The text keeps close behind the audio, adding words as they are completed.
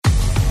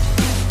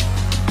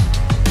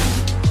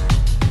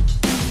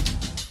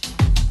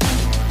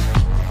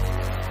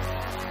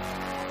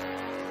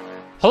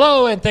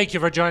Hello, and thank you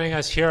for joining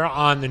us here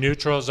on the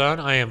Neutral Zone.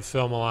 I am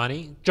Phil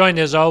Milani, joined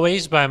as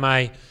always by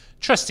my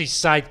trusty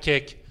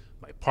sidekick,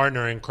 my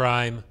partner in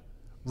crime.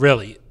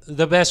 Really,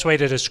 the best way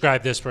to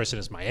describe this person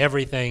is my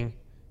everything.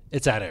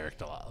 It's at Eric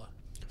Dalala.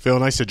 Phil,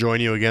 nice to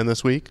join you again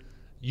this week.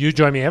 You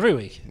join me every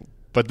week.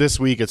 But this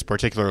week it's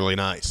particularly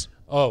nice.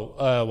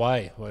 Oh,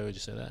 why? Why would you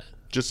say that?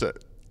 Just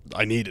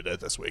I needed it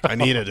this week. I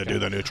needed to do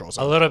the Neutral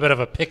Zone. A little bit of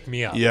a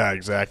pick-me-up. Yeah,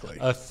 exactly.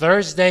 A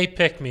Thursday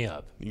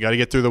pick-me-up. You got to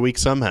get through the week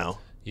somehow.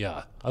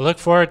 Yeah. I look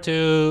forward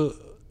to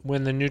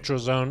when the Neutral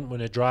Zone, when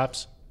it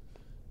drops,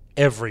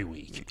 every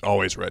week.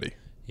 Always ready.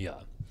 Yeah.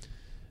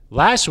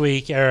 Last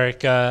week,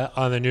 Eric,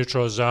 on the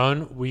Neutral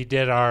Zone, we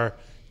did our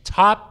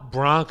top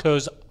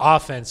Broncos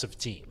offensive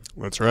team.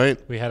 That's right.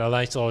 We had a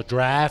nice little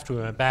draft. We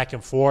went back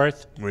and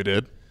forth. We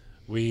did.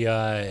 We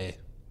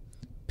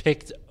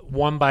picked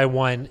one by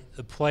one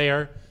the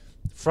player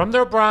from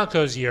their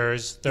Broncos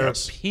years, their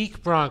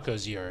peak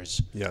Broncos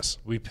years. Yes.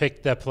 We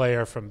picked that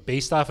player from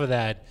based off of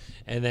that,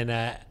 and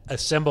then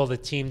assembled a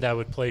team that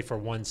would play for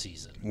one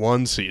season.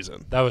 One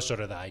season. That was sort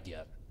of the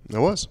idea. It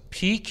was.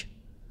 Peak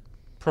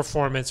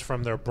performance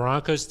from their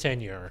Broncos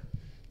tenure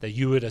that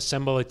you would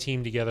assemble a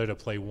team together to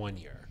play 1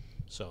 year.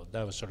 So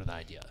that was sort of the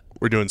idea.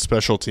 We're doing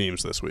special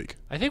teams this week.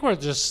 I think we'll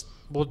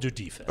do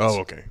defense. Oh,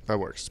 okay. That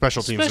works.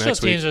 Special teams next week.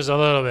 Special teams is a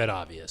little bit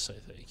obvious,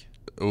 I think.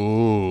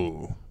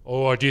 Ooh.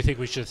 Or do you think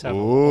we should have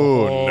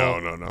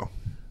no.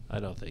 I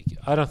don't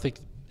think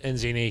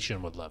NZ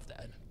Nation would love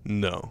that.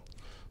 No.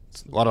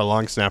 It's a lot of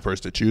long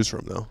snappers to choose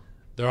from, though.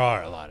 There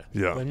are a lot of.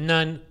 Yeah. But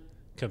none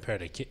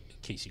compared to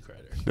Casey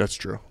Crowder. That's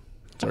true.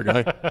 It's our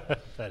guy.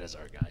 That is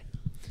our guy.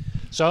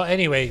 So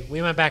anyway,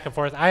 we went back and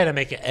forth. I had to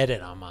make an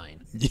edit on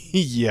mine.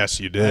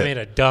 Yes, you did. I made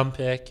a dumb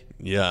pick.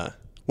 Yeah.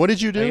 What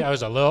did you do? I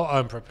was a little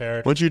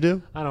unprepared. What'd you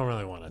do? I don't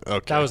really want to.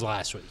 Okay. That was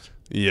last week.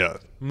 Yeah.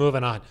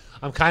 Moving on.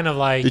 I'm kind of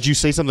like. Did you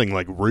say something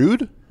like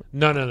rude?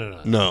 No.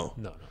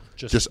 No.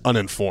 Just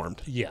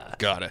uninformed. Yeah.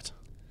 Got it.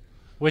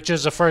 Which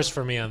is a first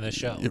for me on this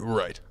show.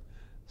 Right.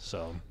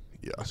 So.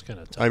 Yeah. It's kind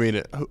of tough. I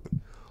mean,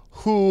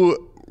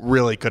 who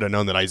really could have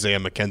known that Isaiah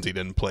McKenzie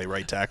didn't play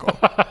right tackle?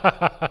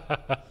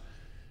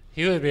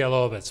 He would be a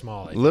little bit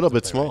small. A little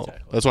bit small.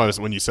 That's why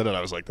when you said it,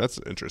 I was like, that's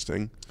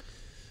interesting.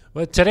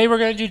 But today we're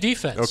going to do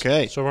defense.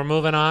 Okay. So we're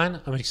moving on.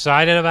 I'm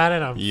excited about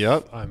it.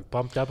 Yep. I'm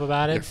pumped up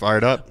about it. You're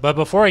fired up. But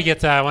before I get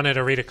to that, I wanted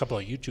to read a couple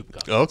of YouTube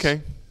comments.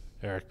 Okay.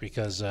 Eric,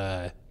 because,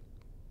 I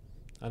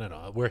don't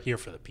know, we're here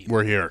for the people.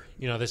 We're here.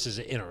 You know, this is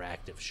an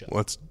interactive show.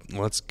 Let's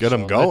get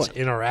them going. Let's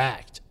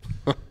interact.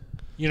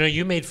 You know,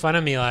 you made fun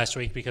of me last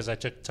week because I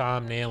took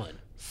Tom Nalen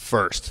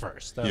First.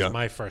 That was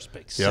my first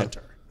pick,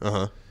 center.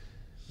 Uh-huh.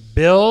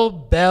 Bill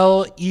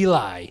Bell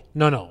Eli.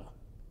 No.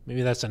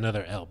 Maybe that's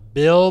another L.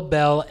 Bill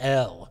Bell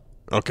L.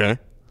 Okay.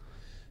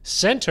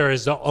 Center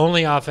is the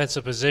only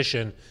offensive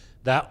position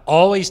that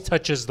always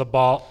touches the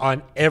ball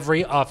on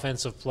every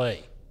offensive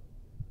play.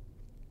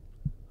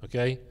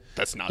 Okay?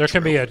 That's not There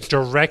true. can be a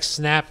direct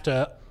snap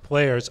to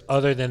players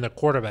other than the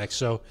quarterback.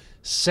 So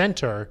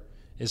center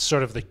is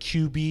sort of the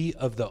QB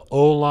of the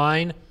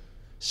O-line.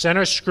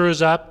 Center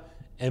screws up,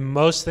 and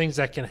most things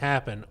that can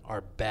happen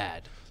are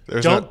bad.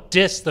 Don't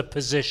diss the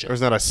position.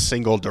 There's not a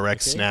single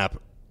direct snap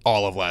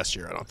all of last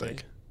year, I don't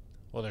think.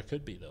 Well, there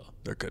could be, though.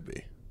 There could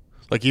be.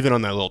 Like even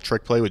on that little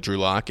trick play with Drew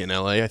Lock in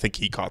L.A., I think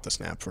he caught the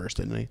snap first,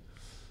 didn't he?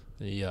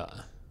 Yeah.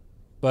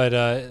 But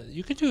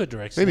you could do a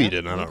direct snap. Maybe he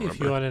didn't. I don't Maybe if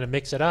remember. you wanted to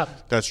mix it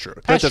up. That's true.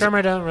 Pat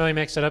Shermer doesn't really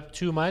mix it up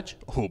too much.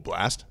 Who,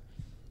 Blast?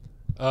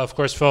 Of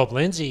course, Philip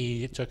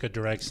Lindsay took a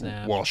direct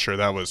snap. Well, sure,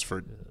 that was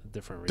for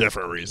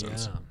different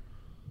reasons. Yeah.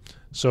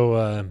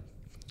 So,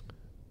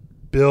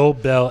 Bill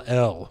Bell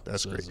L.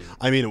 That's great.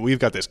 I mean, we've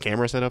got this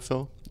camera set up,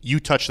 Phil. You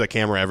touch the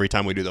camera every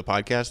time we do the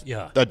podcast.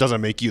 Yeah. That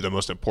doesn't make you the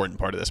most important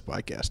part of this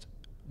podcast.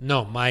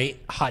 No, my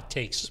hot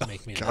takes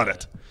make me Got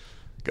it.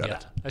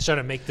 I sort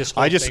of make this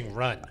whole thing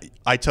run.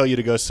 I tell you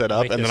to go set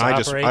up, Make and this then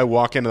operate. I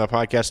walk into the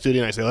podcast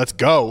studio and I say, let's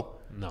go.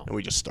 No. And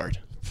we just start.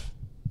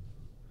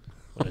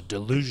 What a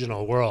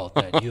delusional world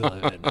that you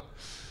live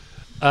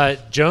in.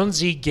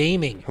 Jonesy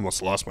Gaming.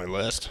 Almost lost my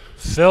list.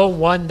 Phil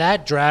won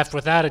that draft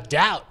without a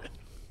doubt.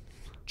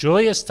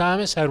 Julius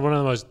Thomas had one of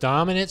the most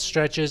dominant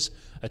stretches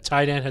a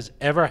tight end has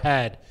ever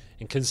had,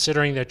 and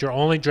considering that you're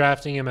only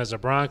drafting him as a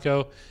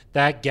Bronco,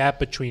 that gap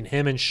between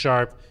him and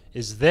Sharp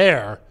is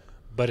there,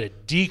 but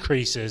it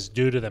decreases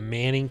due to the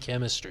Manning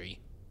chemistry.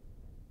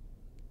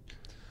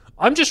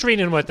 I'm just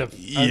reading what the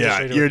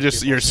you're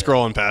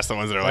scrolling past the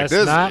ones that are like this.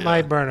 this. That's not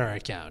my burner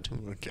account.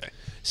 Okay.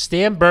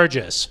 Stan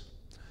Burgess.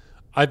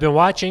 I've been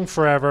watching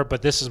forever,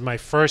 but this is my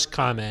first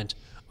comment.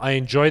 I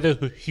enjoy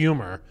the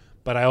humor,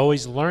 but I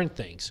always learn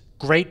things.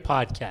 Great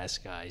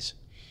podcast, guys.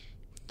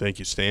 Thank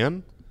you,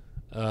 Stan.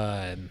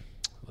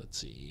 Let's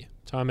see.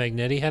 Tom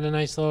Magnetti had a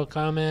nice little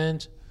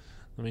comment.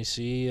 Let me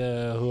see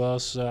who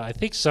else. I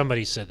think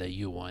somebody said that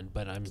you won,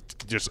 but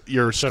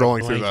you're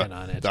scrolling through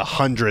the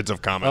hundreds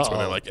of comments where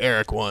they're like,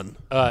 Eric won.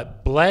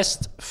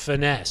 Blessed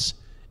Finesse.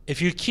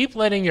 If you keep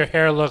letting your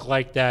hair look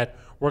like that,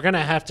 we're going to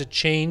have to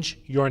change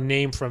your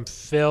name from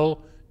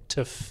Phil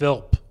to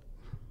Philp.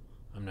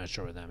 I'm not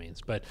sure what that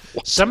means. But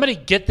somebody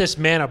get this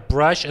man a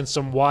brush and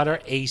some water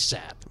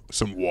ASAP.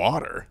 Some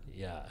water.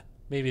 Yeah.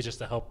 Maybe just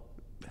to help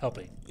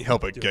it.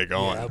 Help it get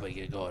going. Yeah, help it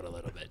get going a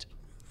little bit.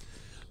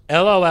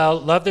 LOL.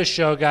 Love the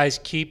show, guys.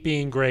 Keep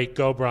being great.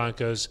 Go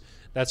Broncos.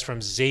 That's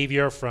from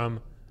Xavier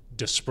from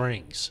Des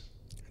Springs.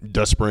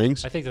 Des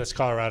Springs? I think that's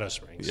Colorado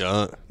Springs.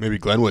 Yeah. Maybe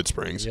Glenwood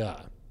Springs. Yeah.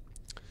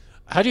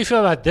 How do you feel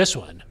about this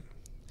one?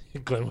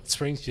 Glenwood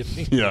Springs, you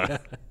think? Yeah.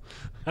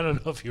 I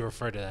don't know if you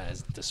refer to that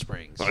as the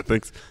Springs. I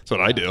think that's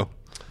what I do.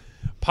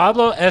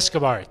 Pablo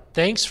Escobar,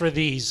 thanks for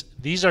these.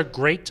 These are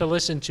great to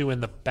listen to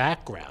in the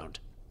background.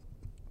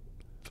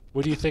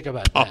 What do you think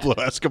about Pablo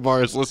that?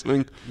 Escobar is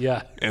listening.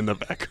 Yeah. In the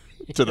back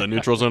to the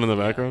neutral zone in the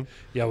background.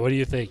 Yeah, what do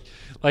you think?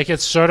 Like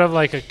it's sort of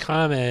like a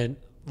comment,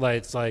 like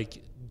it's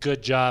like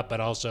good job,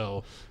 but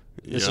also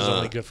this is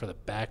only good for the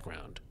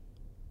background.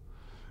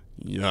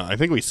 Yeah, I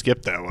think we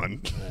skipped that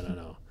one. I don't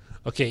know.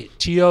 Okay,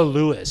 Tio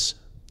Lewis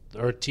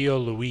or Tio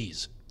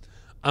Louise.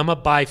 I'ma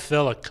buy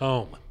Phil a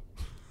comb.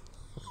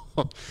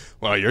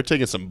 Wow, you're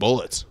taking some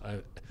bullets.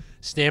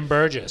 Stan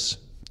Burgess.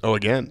 Oh,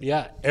 again?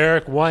 Yeah,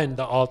 Eric won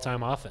the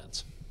all-time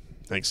offense.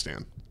 Thanks,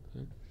 Stan.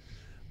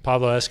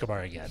 Pablo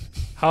Escobar again.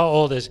 How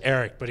old is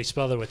Eric? But he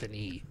spelled it with an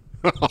E.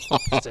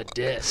 That's a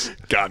diss.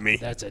 Got me.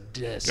 That's a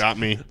diss. Got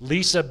me.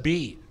 Lisa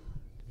B.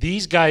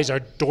 These guys are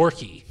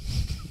dorky.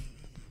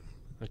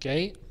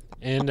 Okay?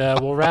 And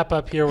we'll wrap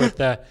up here with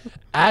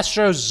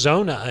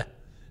Astrozona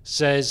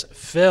says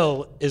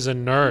Phil is a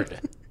nerd.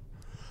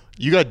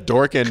 You got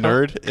dork and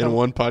nerd in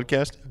one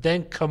podcast?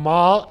 Then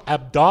Kamal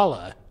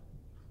Abdallah.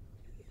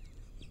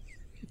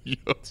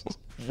 What?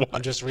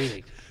 I'm just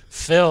reading.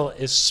 Phil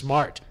is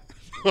smart.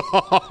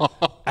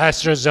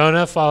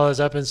 Astrozona follows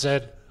up and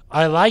said,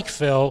 I like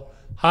Phil.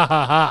 Ha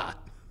ha ha.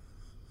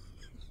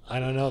 I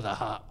don't know the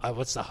ha.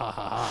 What's the ha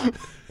ha ha?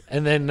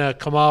 And then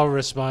Kamal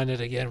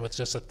responded again with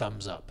just a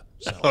thumbs up.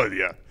 So, Oh,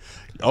 yeah.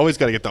 Always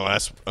got to get the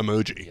last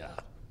emoji. yeah.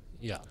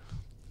 Yeah.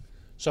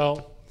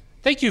 So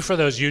thank you for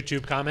those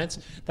YouTube comments.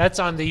 That's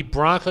on the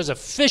Broncos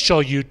official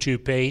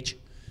YouTube page.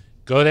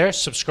 Go there,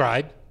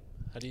 subscribe.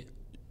 How do you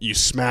You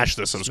smash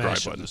the subscribe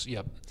smash button. this?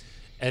 Yep.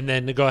 And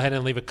then go ahead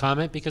and leave a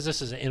comment because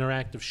this is an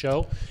interactive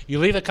show. You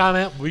leave a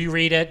comment, we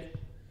read it,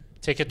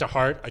 take it to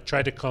heart. I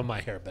tried to comb my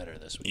hair better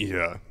this week.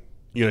 Yeah.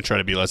 You going to try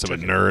to be less of a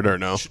nerd or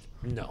no?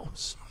 No,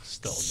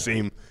 still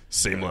no.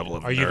 Same level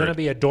of Are nerd. you going to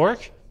be a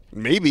dork?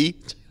 Maybe.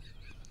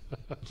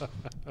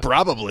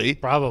 Probably.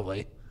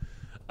 Probably.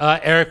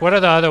 Eric, what are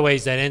the other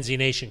ways that NZ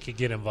Nation could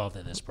get involved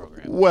in this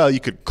program? Well, you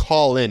could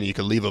call in and you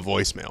could leave a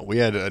voicemail. We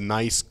had a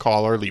nice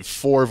caller leave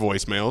 4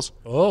 voicemails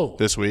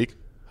this week.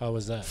 How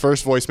was that?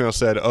 First voicemail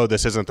said, oh,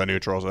 this isn't the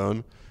neutral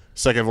zone.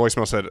 Second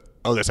voicemail said,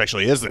 oh, this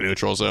actually is the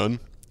neutral zone.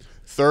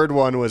 Third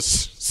one was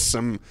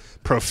some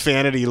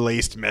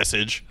profanity-laced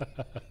message.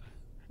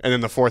 And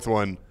then the fourth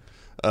one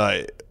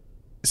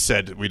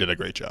said we did a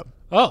great job.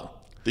 Oh.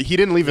 He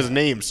didn't leave his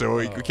name, so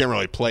we can't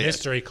really play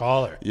Mystery it.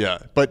 caller. Yeah,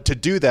 but to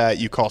do that,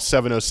 you call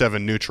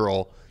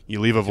 707-NEUTRAL.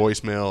 You leave a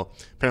voicemail.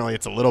 Apparently,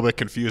 it's a little bit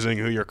confusing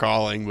who you're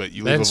calling, but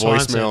you leave Ben a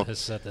Swanson voicemail. has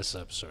set this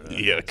up sort of.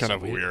 Yeah, kind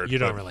of weird. You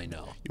don't but really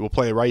know. We'll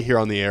play it right here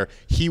on the air.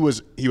 He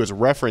was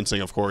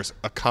referencing, of course,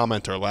 a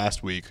commenter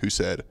last week who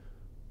said,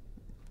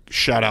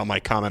 "Shout out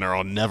my commenter,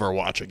 I'll never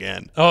watch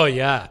again." Oh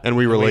yeah, And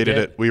we related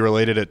it. We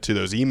related it to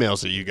those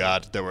emails that you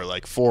got that were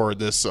like, "Forward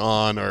this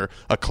on," or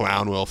 "A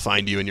clown will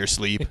find you in your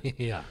sleep."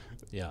 Yeah,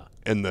 yeah.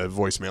 And the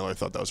voicemailer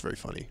thought that was very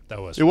funny.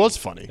 That was. It was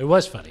funny. It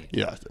was funny.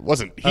 Yeah, it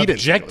wasn't. He didn't.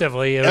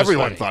 Objectively, it was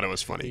Everyone funny. thought it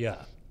was funny. Yeah.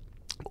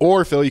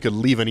 Or, Phil, you could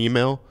leave an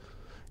email,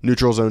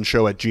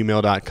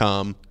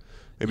 neutralzoneshow@gmail.com.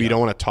 Maybe you don't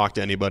want to talk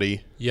to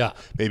anybody. Yeah.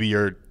 Maybe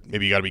you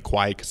got to be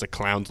quiet because the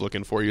clown's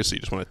looking for you, so you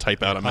just want to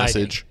type out a Hiding.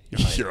 message.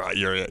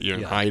 You're in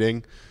Yeah.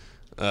 hiding.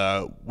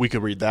 We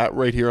could read that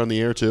right here on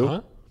the air, too.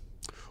 Huh?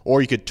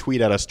 Or you could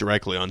tweet at us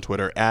directly on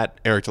Twitter, at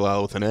Eric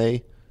Delisle with an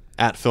A,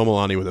 at Phil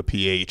Milani with a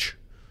PH.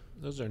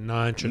 Those are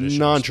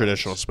non-traditional.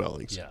 Non-traditional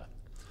spellings. Yeah.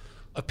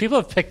 People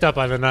have picked up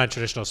on the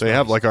non-traditional spellings. They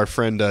have, like our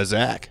friend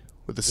Zach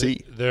with a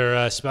C.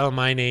 They're spelling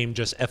my name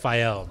just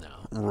FIL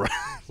now, Right.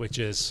 which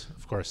is,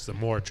 of course, the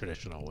more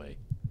traditional way.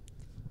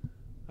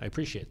 I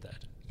appreciate that.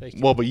 Thank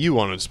you. Well, but you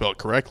wanted to spell it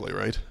correctly,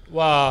 right?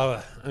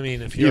 Well, I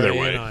mean, if you're Either in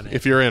way, on it.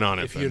 if you're in on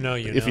it, If you know,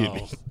 you if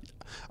know.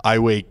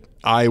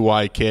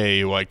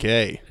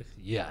 IYKYK.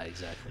 Yeah,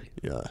 exactly.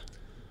 Yeah.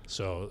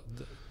 So,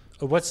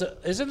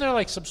 isn't there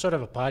like some sort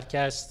of a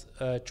podcast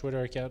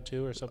Twitter account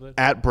too or something?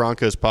 At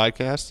Broncos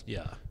Podcast.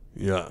 Yeah.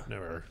 Yeah.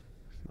 Never.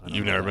 I don't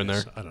You've know never what been that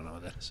is. there? I don't know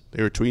what that is. They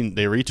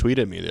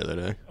retweeted me the other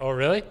day. Oh,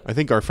 really? I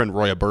think our friend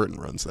Roya Burton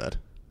runs that.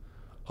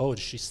 Oh,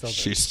 she's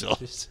still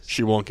there.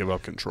 She won't give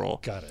up control.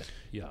 Got it.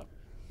 Yeah.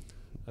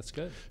 That's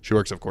good. She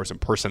works, of course, in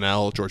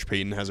personnel. George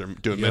Payton has her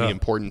doing many Yeah.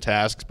 important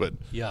tasks, but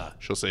Yeah.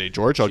 she'll say,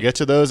 "George, I'll get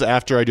to those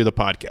after I do the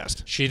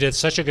podcast." She did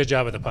such a good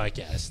job with the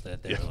podcast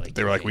that they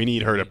were like, "We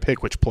need her to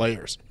pick which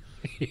players."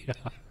 Yeah.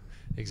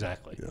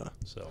 Exactly. Yeah.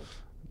 So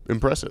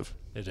Impressive.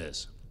 it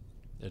is.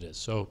 It is.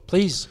 So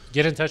please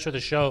get in touch with the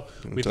show.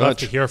 We'd touch. love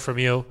to hear from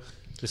you.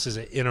 This is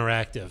an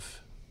interactive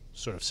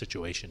sort of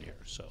situation here.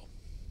 So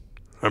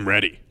I'm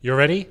ready. You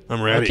ready?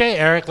 I'm ready. Okay,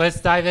 Eric,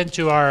 let's dive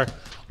into our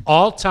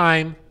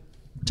all-time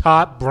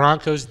top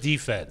Broncos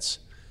defense.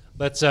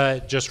 Let's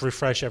just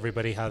refresh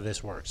everybody how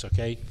this works,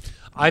 okay?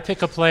 I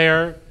pick a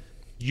player,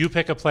 you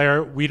pick a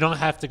player. We don't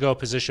have to go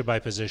position by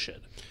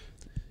position.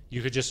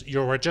 We're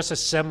just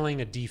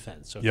assembling a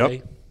defense, okay?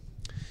 Yep.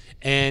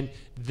 And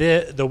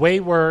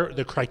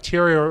the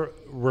criteria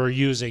we're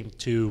using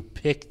to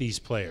pick these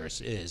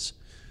players is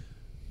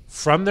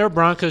from their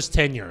Broncos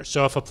tenure.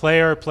 So if a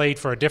player played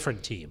for a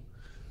different team,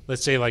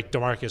 let's say like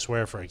DeMarcus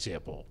Ware, for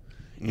example,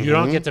 you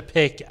don't get to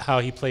pick how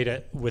he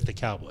played with the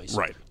Cowboys.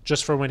 Right.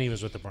 Just for when he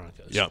was with the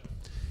Broncos. Yep.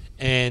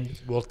 And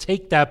we'll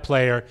take that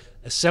player,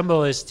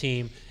 assemble his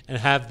team, and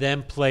have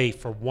them play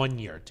for 1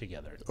 year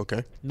together.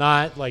 Okay.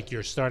 Not like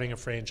you're starting a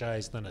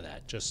franchise, none of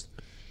that. Just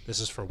this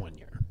is for 1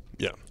 year.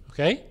 Yeah.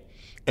 Okay?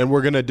 And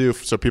we're going to do,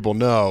 so people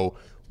know,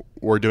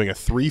 we're doing a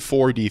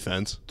 3-4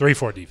 defense.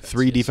 3-4 defense.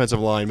 3 defensive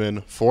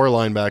linemen, 4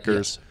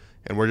 linebackers, Yes.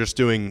 and we're just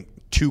doing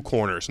 2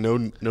 corners, no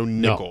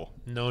nickel.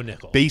 No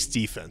nickel. Base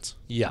defense.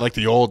 Yeah. Like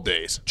the old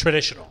days.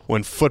 Traditional.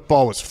 When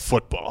football was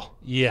football.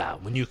 Yeah,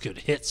 when you could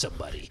hit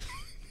somebody.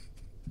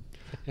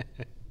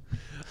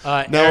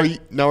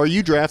 Now are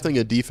you drafting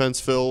a defense,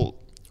 Phil,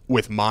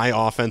 with my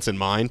offense in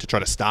mind to try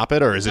to stop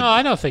it, or is it? No,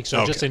 I don't think so.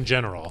 Okay. Just in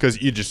general. Because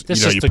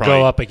This is to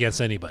go up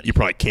against anybody. You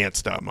probably can't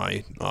stop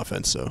my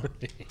offense, so.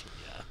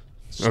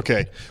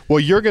 Okay. Well,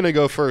 you're going to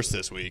go first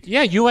this week.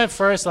 Yeah, you went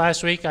first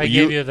last week. I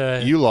gave you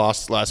the. You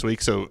lost last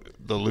week, so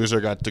the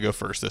loser got to go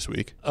first this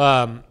week.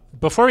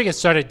 Before we get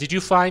started, did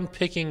you find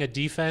picking a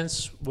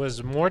defense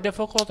was more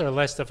difficult or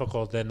less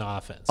difficult than the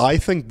offense? I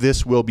think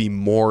this will be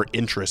more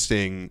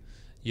interesting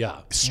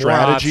Yeah.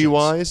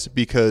 strategy-wise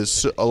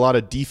because a lot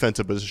of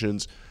defensive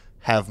positions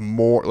have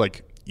more,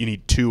 like you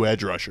need 2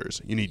 edge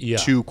rushers, you need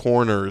 2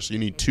 corners, you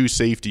need 2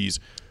 safeties,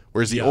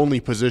 whereas the only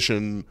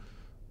positions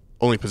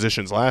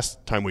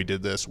last time we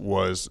did this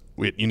was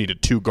you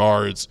needed 2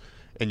 guards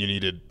and you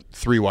needed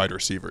 3 wide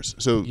receivers.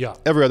 So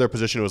every other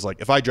position was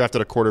like, if I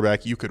drafted a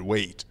quarterback, you could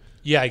wait.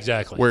 Yeah,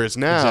 exactly. Whereas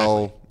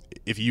now,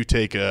 if you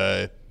take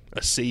a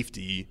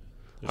safety,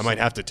 I might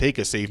have to take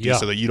a safety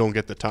so that you don't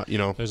get the top.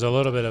 There's a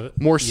little bit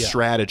of more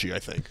strategy, I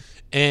think.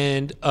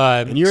 And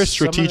you're a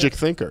strategic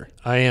thinker.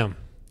 I am.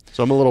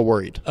 So I'm a little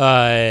worried.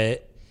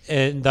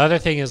 And the other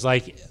thing is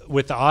like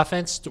with the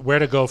offense, where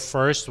to go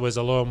first was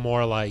a little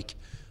more like,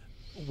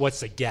 what's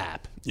the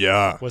gap?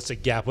 Yeah. What's the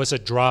gap? What's a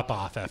drop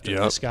off after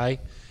this guy?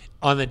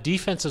 On the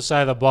defensive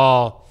side of the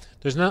ball,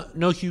 there's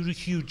no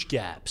huge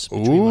gaps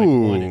between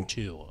like 1 and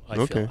 2.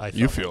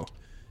 You feel?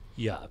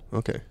 Yeah.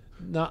 Okay.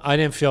 No, I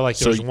didn't feel like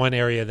there was one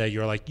area that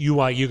you're like, you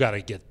got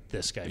to get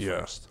this guy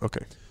first.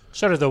 Okay.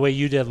 Sort of the way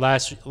you did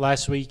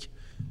last week.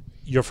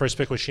 Your first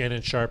pick was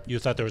Shannon Sharp. You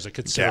thought there was a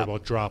considerable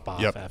drop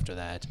off after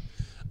that.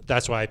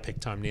 That's why I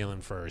picked Tom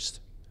Nealon first.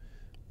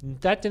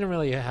 That didn't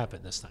really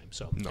happen this time.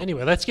 So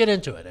anyway, let's get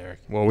into it, Eric.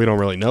 Well, we don't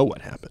really know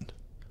what happened.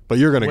 But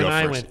you're going to go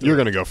first. You're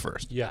going to go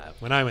first. Yeah,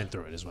 when I went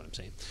through it is what I'm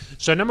saying.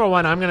 So number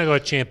 1, I'm going to go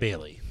with Champ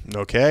Bailey.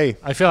 Okay.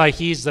 I feel like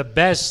he's the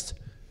best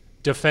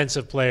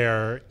defensive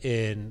player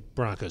in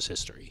Broncos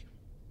history.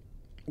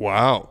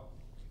 Wow.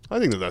 I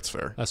think that's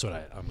fair. That's what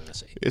I'm going to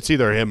say. It's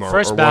either him or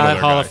First ballot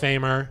Hall of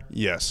Famer.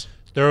 Yes.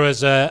 There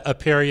was a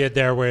period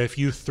there where if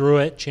you threw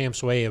it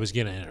Champ's way, it was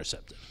getting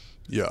intercepted.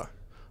 Yeah.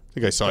 I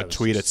think I saw a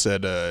tweet that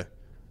said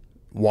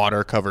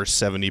water covers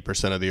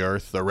 70% of the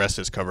earth. The rest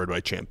is covered by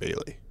Champ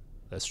Bailey.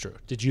 That's true.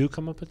 Did you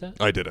come up with that?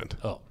 I didn't.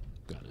 Oh,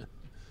 got it.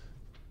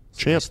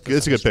 Champ,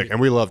 it's a good pick, and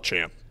we love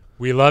Champ.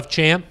 We love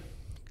Champ.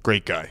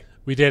 Great guy.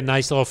 We did a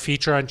nice little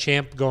feature on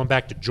Champ going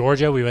back to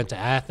Georgia. We went to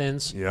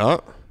Athens. Yeah.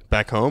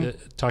 Back home?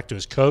 Talked to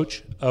his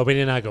coach. Oh, we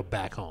did not go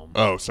back home.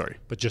 Oh, sorry.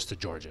 But just to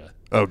Georgia.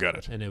 Oh, got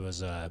it. And it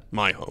was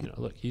my home.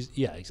 Look,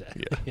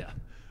 exactly. Yeah.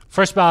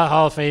 First ballot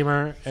Hall of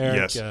Famer,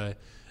 Eric. Yes.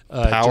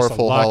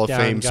 Powerful Hall of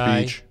Fame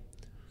speech.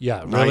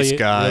 Yeah, nice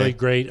guy. Really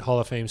great Hall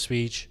of Fame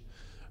speech.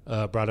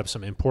 Brought up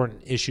some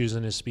important issues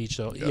in his speech.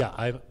 So,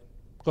 I'm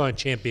going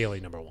Champ Bailey,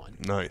 number 1.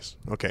 Nice.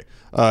 Okay.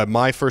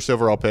 My first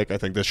overall pick, I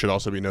think this should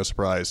also be no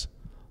surprise.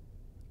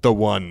 The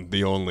one,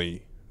 the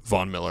only,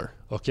 Von Miller.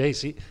 Okay,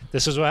 see,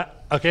 this is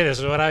what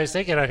I was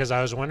thinking of because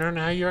I was wondering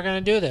how you were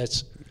going to do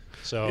this.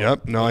 So,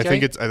 yep. No, I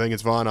think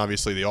it's Von,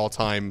 obviously the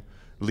all-time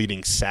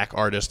leading sack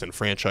artist in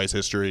franchise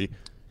history.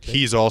 Okay.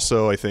 He's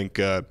also, I think,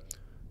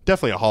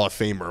 definitely a Hall of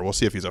Famer. We'll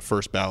see if he's a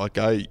first ballot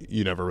guy.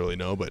 You never really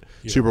know, but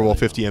Super Bowl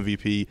 50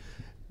 MVP.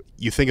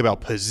 You think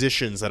about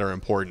positions that are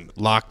important: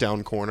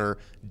 lockdown corner,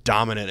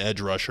 dominant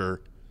edge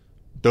rusher.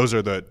 Those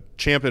are the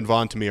Champ and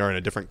Von to me are in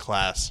a different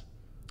class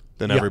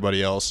than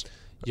everybody else.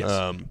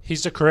 Yes.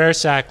 He's the career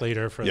sack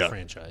leader for the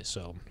franchise.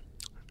 So,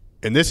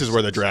 and this is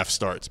where the draft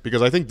starts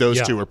because I think those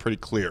two are pretty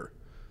clear.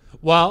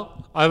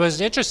 Well, I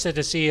was interested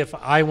to see if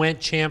I went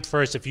Champ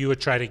first, if you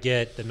would try to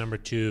get the number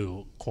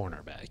 2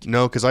 cornerback.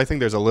 No, because I think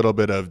there's a little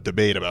bit of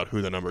debate about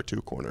who the number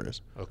 2 corner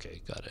is.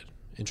 Okay, got it.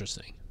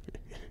 Interesting.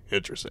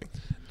 Interesting.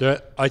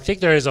 I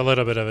think there is a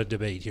little bit of a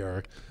debate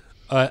here.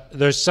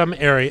 There's some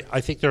area.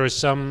 I think there is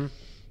some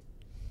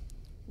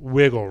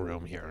wiggle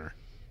room here.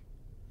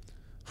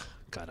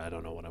 God, I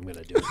don't know what I'm going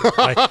to do.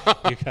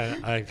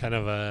 I kind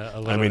of a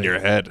little. I'm in your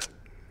head.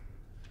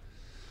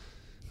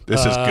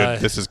 This is good.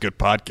 This is good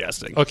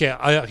podcasting. Okay,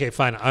 okay,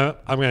 fine. I'm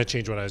going to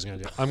change what I was going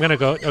to do. I'm going to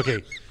go.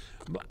 Okay,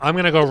 I'm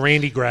going to go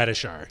Randy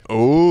Gradishar.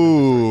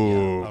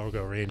 Oh, I'll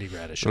go Randy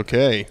Gradishar.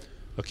 okay.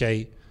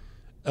 Okay,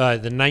 the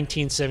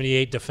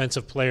 1978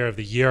 Defensive Player of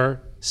the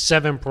Year,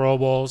 7 Pro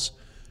Bowls,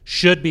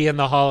 should be in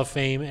the Hall of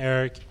Fame.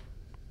 Eric,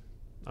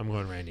 I'm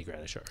going Randy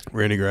Gradishar.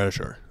 Randy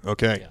Gradishar.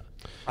 Okay. Yeah.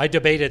 I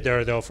debated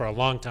there though for a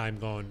long time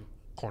going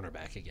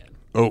cornerback again.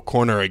 Oh,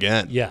 corner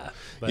again. Yeah.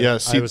 But Yeah.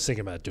 See, I was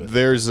thinking about doing.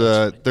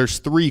 There's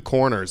 3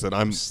 corners that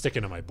I'm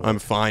sticking to my board. I'm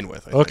fine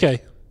with. I okay.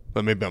 think.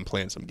 But maybe I'm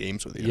playing some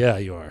games with you. Yeah,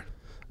 you are.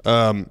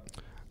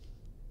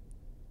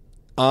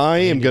 I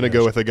am going to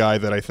go with a guy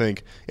that I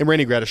think, and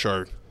Randy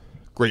Gradishar,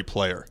 great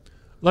player.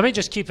 Let me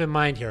just keep in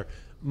mind here,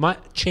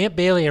 Champ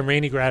Bailey and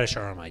Randy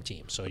Gradishar are on my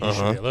team, so you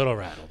should be a little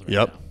rattled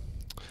right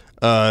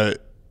now.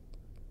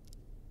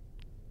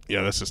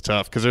 Yeah, this is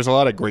tough because there's a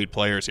lot of great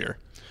players here.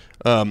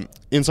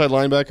 Inside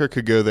linebacker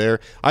could go there.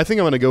 I think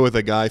I'm going to go with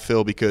a guy,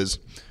 Phil, because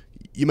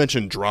you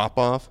mentioned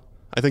drop-off.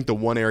 I think the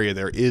one area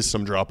there is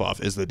some drop-off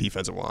is the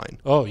defensive line.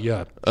 Oh,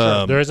 yeah.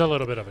 Sure. There is a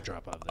little bit of a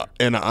drop-off there.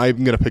 And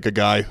I'm going to pick a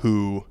guy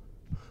who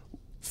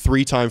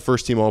 3-time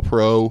first-team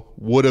All-Pro,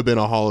 would have been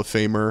a Hall of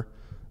Famer,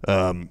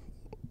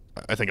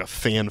 I think a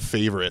fan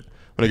favorite.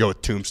 I'm going to go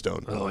with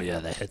Tombstone. Oh, yeah,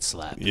 the head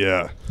slap.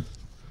 Yeah.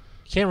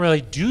 Can't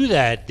really do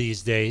that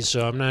these days,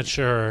 so I'm not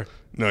sure.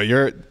 No,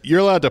 you're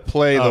allowed to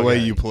play the way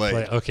you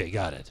play. Okay,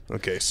 got it.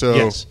 Okay, so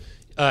yes,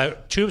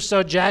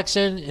 Tombstone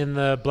Jackson in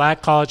the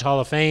Black College Hall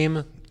of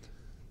Fame.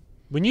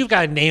 When you've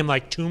got a name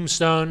like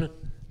Tombstone,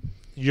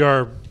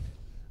 you're,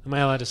 am I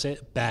allowed to say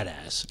it?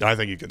 Badass. I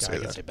think you can say I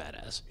that. can say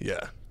badass. Yeah.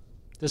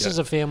 This is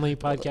a family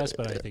podcast,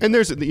 but I think. And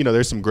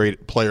there's some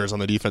great players on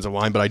the defensive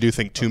line, but I do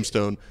think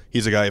Tombstone,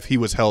 he's a guy, if he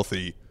was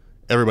healthy,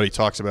 everybody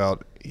talks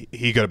about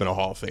he could have been a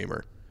Hall of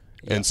Famer.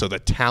 Yeah. And so the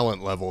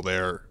talent level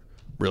there,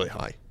 really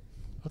high.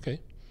 Okay.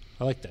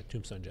 I like that,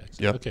 Tombstone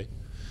Jackson. Yep. Okay.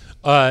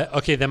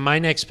 Okay, then my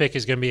next pick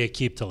is going to be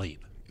Aqib Talib.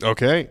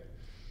 Okay.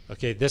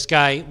 Okay, this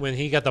guy, when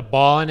he got the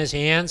ball in his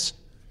hands,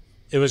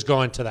 it was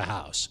going to the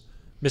house.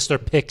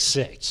 Mr. Pick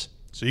 6.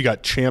 So you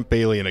got Champ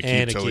Bailey and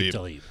Aqib Talib.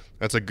 Talib.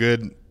 That's a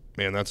good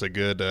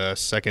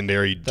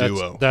secondary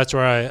duo. That's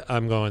where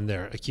I'm going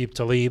there. Aqib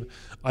Talib.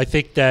 I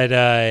think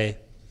that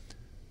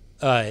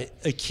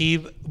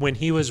Aqib, when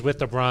he was with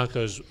the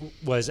Broncos,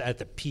 was at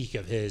the peak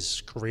of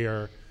his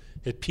career,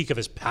 the peak of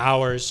his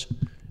powers,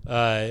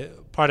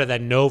 part of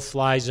that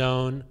no-fly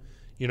zone,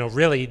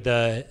 really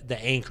the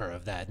anchor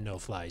of that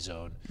no-fly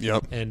zone.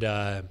 Yep. And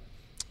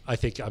I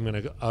think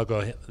I'll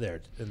go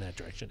there in that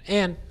direction.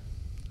 And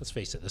let's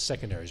face it, the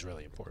secondary is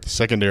really important.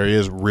 Secondary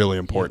is really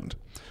important.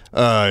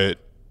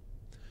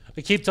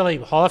 Aqib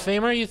Talib, Hall of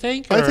Famer, you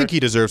think? I think he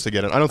deserves to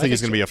get it. I don't think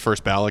he's going to be a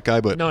first ballot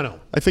guy, but no.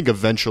 I think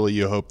eventually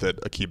you hope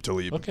that Aqib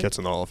Talib gets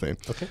in the Hall of Fame.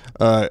 Okay.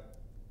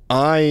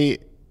 I'm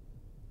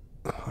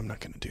not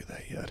going to do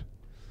that yet.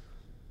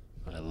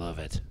 I love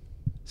it.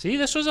 See,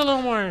 this was a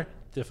little more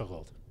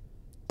difficult.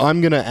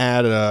 I'm going to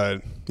add,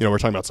 we're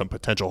talking about some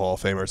potential Hall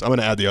of Famers. I'm going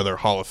to add the other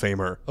Hall of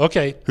Famer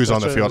who's on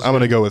the field. I'm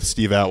going to go with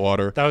Steve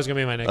Atwater. That was going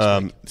to be my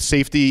next pick.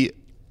 Safety,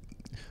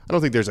 I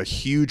don't think there's a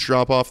huge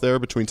drop-off there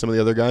between some of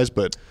the other guys,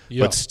 but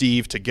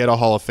Steve, to get a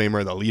Hall of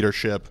Famer, the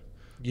leadership.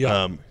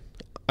 Yeah.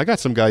 I got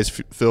some guys,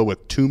 Phil,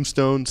 with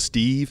Tombstone,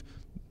 Steve.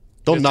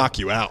 They'll knock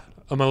you out.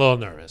 I'm a little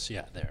nervous.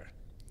 Yeah, there.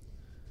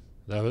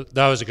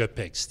 That was a good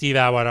pick. Steve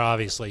Atwater,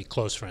 obviously,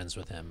 close friends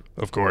with him.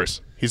 Of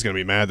course. He's going to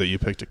be mad that you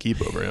picked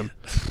Aqib over him.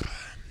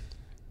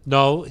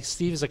 No,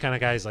 Steve's the kind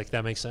of guy who's like,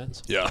 that makes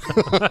sense. Yeah.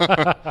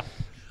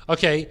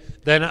 Okay,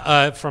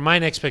 then for my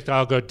next pick,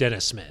 I'll go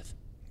Dennis Smith.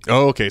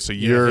 Oh, okay. So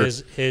you're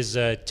his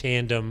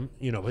tandem,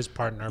 his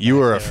partner. You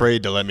were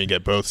afraid to let me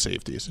get both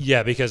safeties.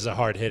 Yeah, because of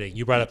hard hitting.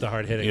 You brought up the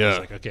hard hitting. Yeah. I was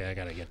like, okay, I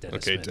got to get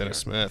Dennis Smith. Okay, Dennis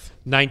Smith.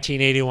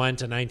 1981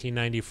 to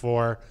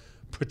 1994,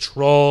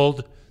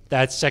 patrolled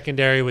that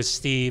secondary with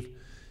Steve.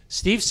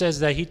 Steve says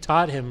that he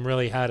taught him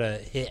really how to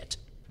hit.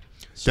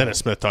 So, Dennis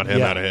Smith taught him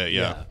how to hit,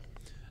 yeah.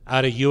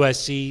 Out of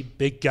USC,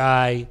 big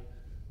guy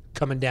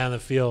coming down the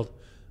field.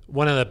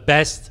 One of the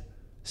best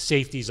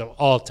safeties of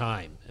all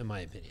time, in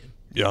my opinion.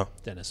 Yeah.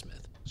 Dennis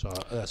Smith. So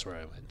that's where I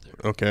went there.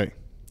 Okay.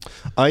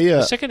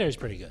 The secondary's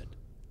pretty good.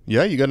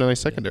 Yeah, you got a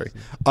nice secondary.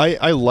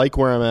 I like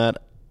where I'm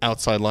at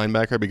outside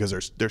linebacker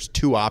because there's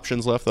 2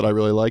 options left that I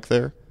really like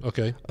there.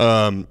 Okay.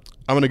 I'm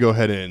going to go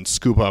ahead and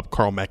scoop up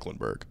Carl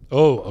Mecklenburg.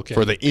 Oh, okay.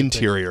 For the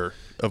interior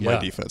of my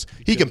defense.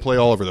 He can play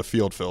all over the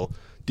field, Phil.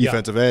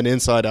 Defensive end,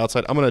 inside,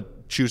 outside. I'm going to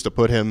choose to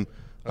put him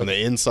on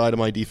the inside of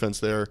my defense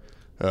there.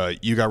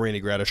 You got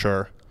Randy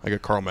Gradishar. I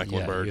got Carl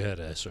Mecklenburg. Yeah, you had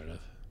a sort of.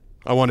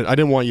 I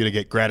didn't want you to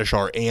get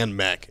Gradishar and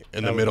Meck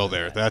in the middle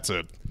there.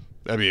 That'd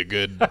be a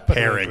good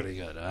pairing. Pretty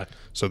good, huh?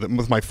 So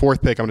with my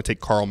 4th pick, I'm going to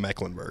take Carl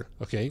Mecklenburg.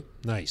 Okay,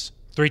 nice.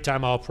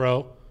 3-time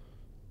All-Pro,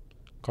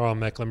 Carl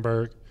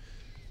Mecklenburg,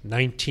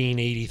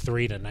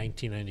 1983 to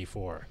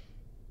 1994.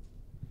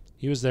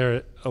 He was there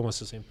at almost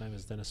the same time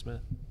as Dennis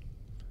Smith.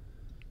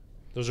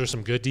 Those are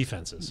some good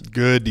defenses.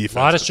 Good defense. A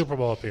lot of Super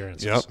Bowl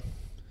appearances. Yep.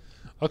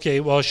 Okay,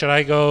 well, should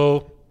I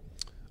go?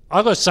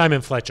 I'll go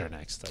Simon Fletcher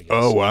next, I guess.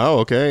 Oh, wow.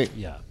 Okay.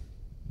 Yeah.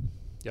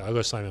 Yeah, I'll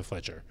go Simon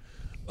Fletcher.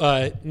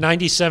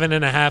 97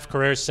 and a half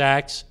career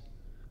sacks.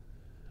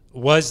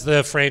 Was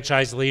the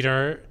franchise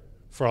leader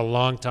for a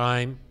long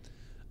time.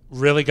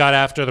 Really got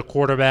after the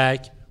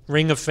quarterback.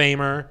 Ring of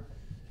Famer.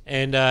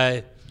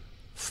 And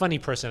funny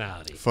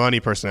personality.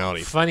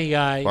 Funny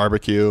guy.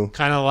 Barbecue.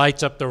 Kind of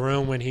lights up the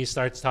room when he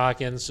starts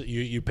talking. So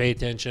you pay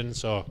attention.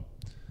 So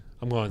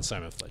I'm going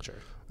Simon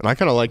Fletcher. And I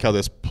kind of like how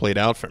this played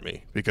out for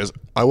me because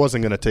I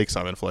wasn't going to take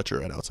Simon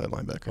Fletcher at outside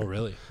linebacker. Oh,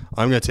 really?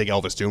 I'm going to take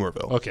Elvis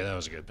Dumerville. Okay, that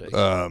was a good pick.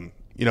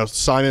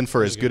 Simon,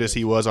 for as good as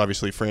he was,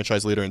 obviously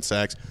franchise leader in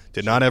sacks,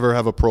 did not ever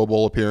have a Pro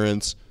Bowl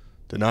appearance,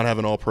 did not have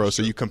an All-Pro.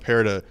 So you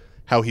compare to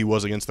how he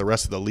was against the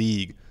rest of the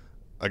league,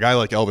 a guy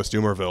like Elvis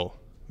Dumerville,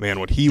 man,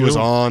 when he was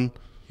on,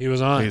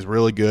 he's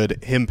really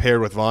good. Him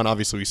paired with Vaughn,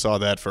 obviously we saw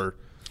that for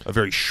a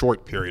very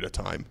short period of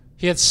time.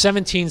 He had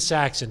 17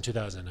 sacks in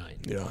 2009.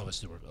 Yeah.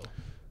 Elvis Dumerville.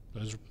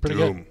 That was pretty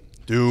good.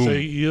 Doom. So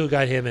you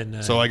got him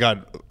in. So I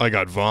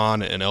got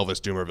Vaughn and Elvis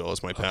Dumerville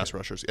as my pass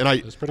rushers, and I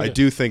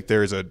do think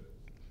there's a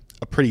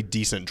pretty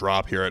decent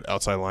drop here at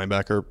outside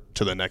linebacker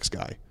to the next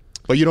guy,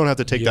 but you don't have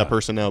to take that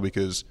person now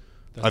because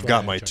I've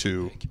got my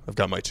two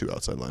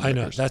outside linebackers. I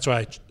know that's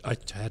why I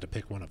had to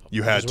pick one of them.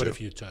 You had to. What if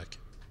you took?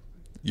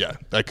 Yeah,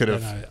 that could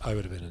have. I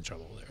would have been in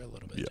trouble there a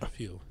little bit. Yeah. If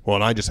you. Well,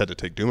 and I just had to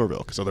take Dumerville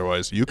because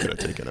otherwise you could have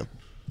taken him.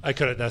 I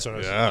could have. That's what I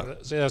was. Yeah.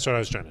 See, that's what I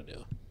was trying to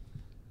do.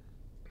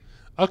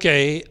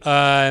 Okay.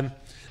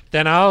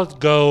 Then I'll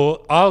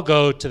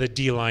go to the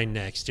D line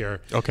next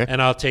year. Okay.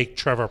 And I'll take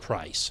Trevor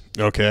Price.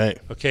 Okay.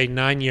 Okay,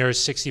 9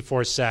 years,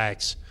 64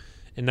 sacks.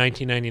 In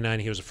 1999,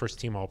 he was a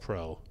first-team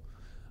All-Pro.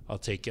 I'll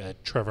take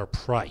Trevor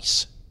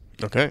Price.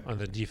 Okay. On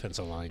the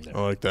defensive line there.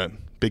 I like that.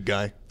 Big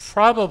guy.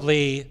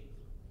 Probably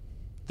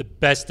the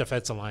best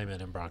defensive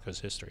lineman in Broncos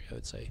history, I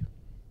would say.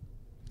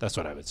 That's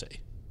what I would say.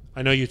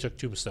 I know you took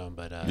Tombstone,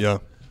 but yeah,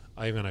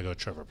 I'm going to go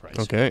Trevor Price.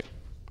 Okay.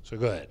 So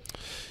go ahead.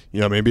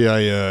 Yeah, maybe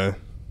I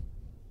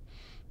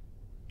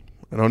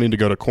don't need to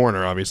go to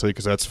corner, obviously,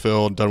 because that's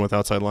filled, done with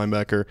outside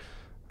linebacker.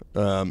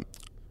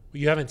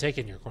 You haven't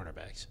taken your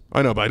cornerbacks.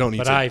 I know, but I don't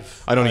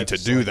need to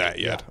do that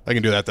yet. Yeah. I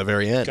can do that at the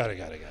very end. Got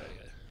it.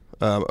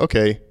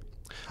 Okay.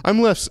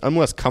 I'm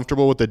less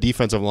comfortable with the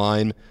defensive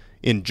line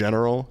in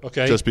general.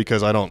 Okay. Just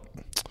because I don't,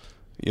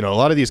 a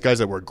lot of these guys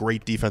that were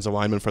great defensive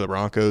linemen for the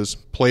Broncos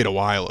played a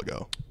while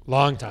ago.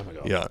 Long time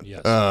ago. Yeah.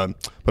 Yes.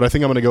 But I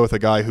think I'm going to go with a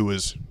guy who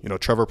was,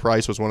 Trevor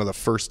Price was one of the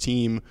first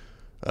team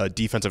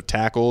defensive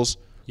tackles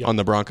on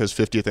the Broncos'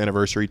 50th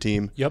anniversary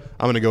team. Yep.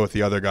 I'm going to go with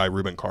the other guy,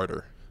 Reuben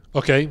Carter.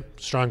 Okay.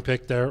 Strong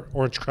pick there.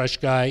 Orange Crush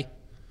guy.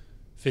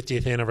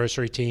 50th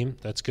anniversary team.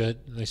 That's good.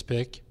 Nice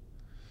pick.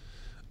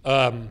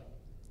 I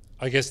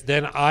guess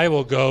then I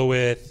will go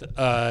with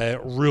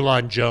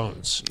Rulon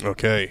Jones.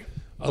 Okay.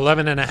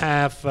 11 and a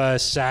half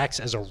sacks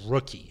as a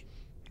rookie.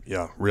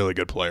 Yeah, really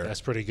good player.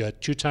 That's pretty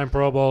good. 2-time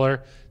Pro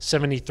Bowler,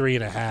 73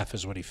 and a half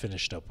is what he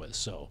finished up with.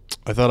 So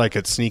I thought I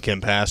could sneak him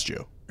past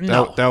you.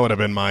 No. That would have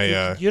been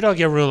my... you don't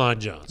get Rulon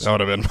Jones. That would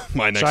have been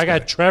my next So I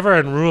got Trevor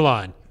and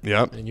Rulon.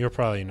 Yep. And you're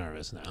probably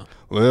nervous now.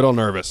 A little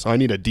nervous. I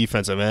need a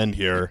defensive end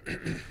here.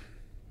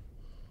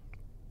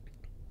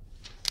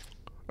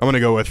 I'm going to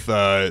go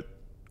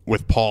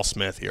with Paul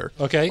Smith here.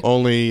 Okay.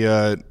 Only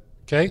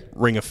okay.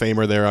 Ring of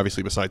Famer there,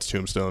 obviously, besides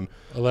Tombstone.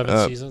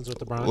 11 seasons with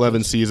the Broncos.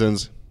 11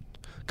 seasons.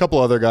 A couple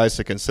other guys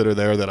to consider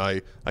there that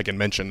I can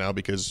mention now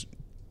because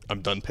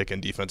I'm done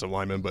picking defensive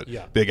linemen. But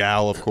Big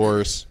Al, of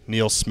course,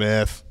 Neil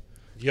Smith,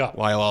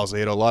 Lyle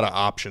Alzado, a lot of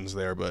options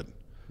there. But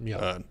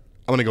I'm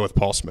going to go with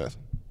Paul Smith.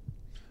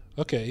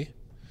 Okay.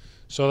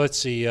 So let's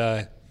see.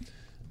 I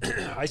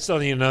still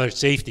need another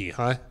safety,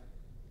 huh?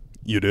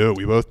 You do.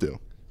 We both do.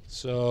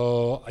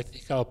 So I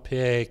think I'll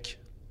pick.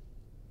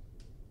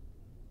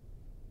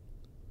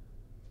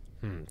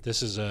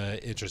 This is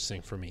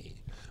interesting for me.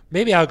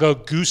 Maybe I'll go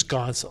Goose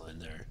Gonsolin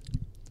there.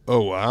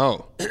 Oh,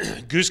 wow.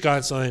 Goose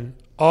Gonsolin,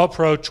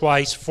 All-Pro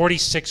twice,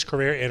 46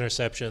 career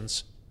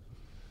interceptions.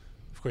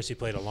 Of course, he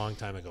played a long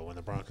time ago when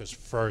the Broncos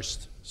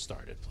first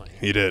started playing.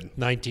 He did.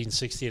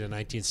 1960 to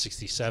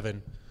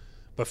 1967.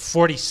 But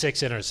 46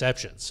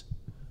 interceptions.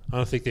 I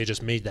don't think they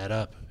just made that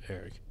up,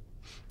 Eric.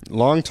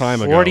 Long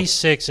time ago.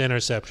 46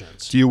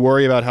 interceptions. Do you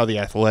worry about how the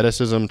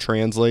athleticism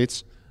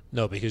translates?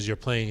 No, because you're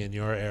playing in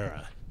your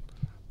era.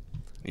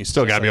 You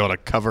still got to be able to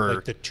cover.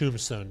 Like the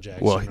Tombstone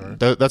Jackson. Well,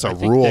 that's a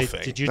rule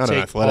thing. Did you not take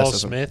an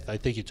athleticism. Paul Smith? I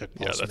think you took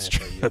Paul Smith. Yeah, that's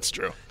true. That's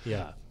true.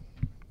 Yeah.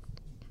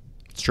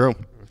 It's true.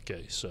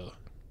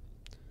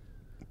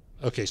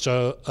 Okay,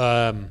 so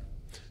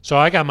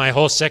I got my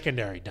whole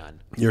secondary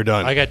done. You're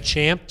done. I got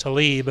Champ,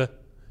 Talib,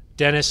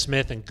 Dennis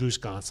Smith, and Goose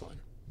Gonsolin.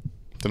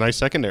 It's a nice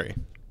secondary.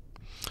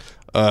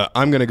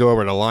 I'm going to go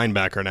over to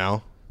linebacker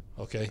now.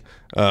 Okay.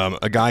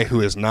 A guy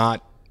who is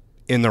not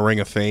in the Ring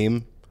of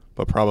Fame,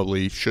 but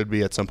probably should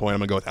be at some point. I'm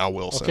going to go with Al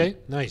Wilson. Okay,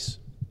 nice.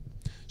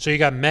 So you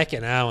got Mech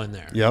and Al in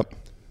there. Yep.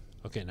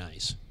 Okay,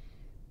 nice.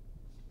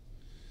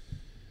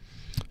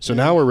 So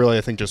now we're really,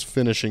 I think, just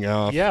finishing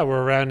off. Yeah,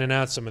 we're rounding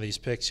out some of these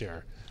picks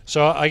here.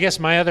 So I guess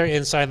my other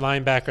inside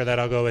linebacker that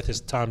I'll go with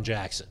is Tom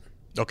Jackson.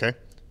 Okay.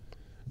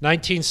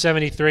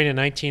 1973 to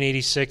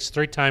 1986,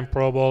 three-time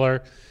Pro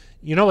Bowler.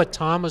 You know what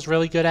Tom was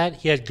really good at?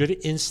 He had good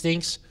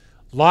instincts.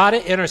 A lot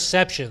of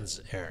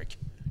interceptions, Eric.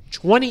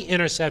 20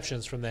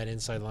 interceptions from that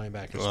inside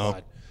linebacker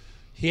squad.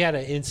 He had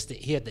an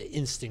instinct. He had the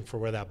instinct for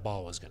where that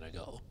ball was going to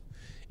go,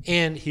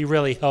 and he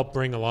really helped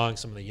bring along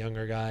some of the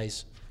younger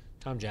guys.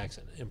 Tom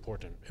Jackson,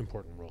 important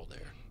role there.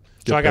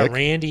 So I got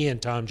Randy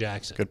and Tom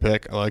Jackson. Good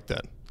pick. I like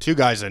that. Two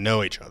guys that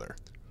know each other.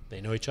 They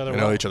know each other. They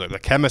know each other. The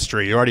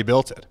chemistry, you already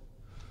built it.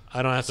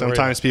 I don't have to.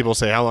 Sometimes people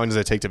say, "How long does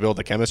it take to build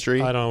the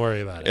chemistry?" I don't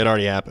worry about it. It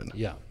already happened.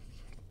 Yeah.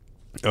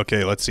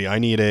 Okay, let's see. I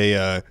need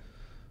a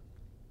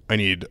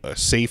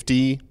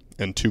safety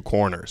and two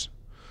corners.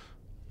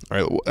 All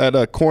right, at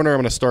a corner, I'm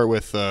going to start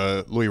with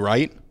Louis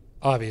Wright.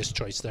 Obvious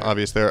choice there.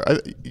 Obvious there.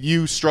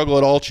 You struggle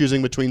at all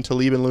choosing between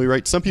Talib and Louis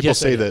Wright? Some people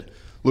say that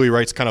Louis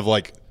Wright's kind of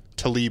like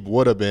Talib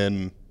would have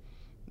been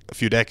a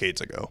few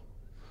decades ago.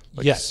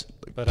 Like yes,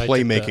 but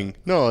playmaking.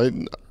 No, I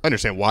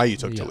understand why you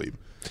took Talib.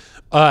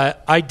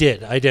 I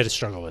did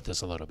struggle with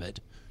this a little bit.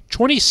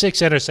 26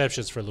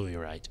 interceptions for Louis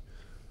Wright.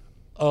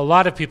 A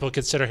lot of people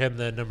consider him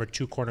the number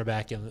 2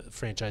 cornerback in the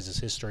franchise's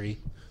history,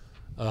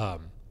 but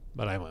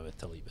I went with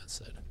Talib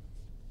instead.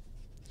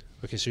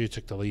 Okay, so you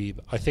took Talib.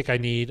 I think I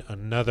need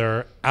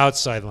another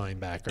outside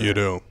linebacker. You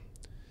do.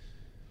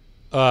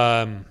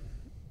 I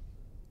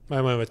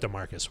went with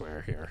DeMarcus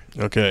Ware here.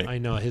 Okay. I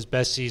know his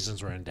best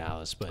seasons were in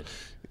Dallas, but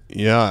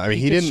yeah, I mean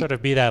he didn't sort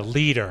of be that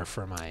leader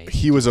for my.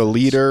 He was a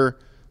leader.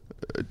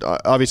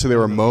 Obviously, there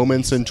were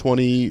moments in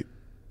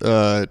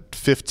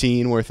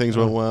 2015 where things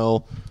went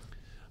well.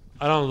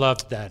 I don't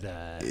love that.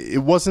 It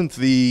wasn't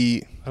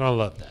the. I don't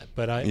love that,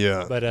 but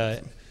Yeah.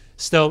 But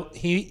still,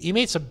 he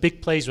made some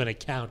big plays when it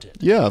counted.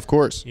 Yeah, of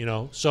course. You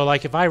know, so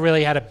like if I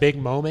really had a big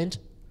moment,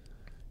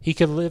 he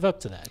could live up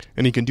to that.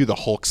 And he can do the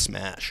Hulk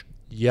smash.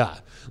 Yeah,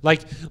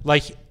 like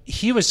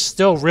he was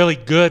still really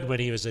good when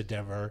he was at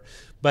Denver,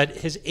 but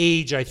his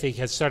age I think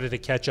has started to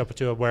catch up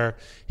to him where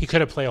he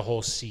couldn't play a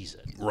whole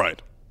season.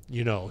 Right.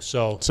 You know,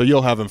 so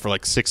you'll have him for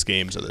like 6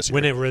 games of this year.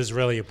 When it was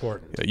really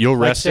important. Yeah, you'll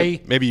rest him.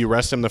 Maybe you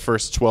rest him the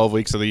first 12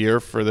 weeks of the year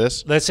for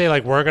this. Let's say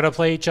like we're gonna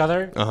play each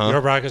other.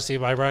 Your Broncos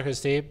team, my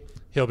Broncos team.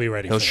 He'll be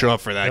ready. He'll show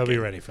up for that. He'll game. be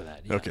ready for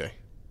that. Yeah. Okay.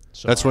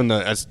 So, that's when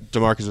as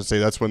DeMarcus would say,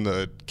 that's when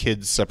the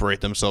kids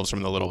separate themselves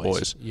from the little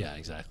boys. Yeah,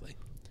 exactly.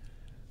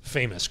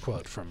 Famous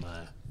quote from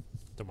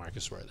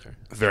DeMarcus Ware there.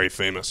 Very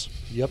famous.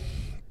 Yep.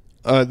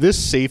 This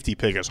safety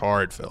pick is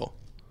hard, Phil.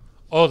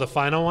 Oh, the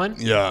final one?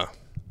 Yeah.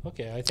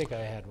 Okay, I think I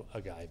had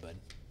a guy, but.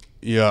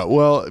 Yeah,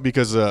 well,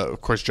 because of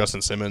course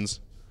Justin Simmons,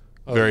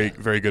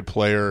 very good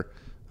player.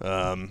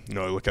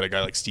 Look at a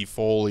guy like Steve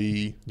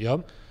Foley.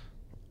 Yep.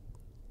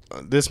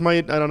 This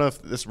might, I don't know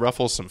if this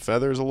ruffles some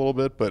feathers a little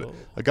bit, but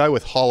a guy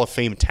with Hall of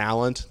Fame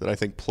talent that I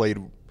think played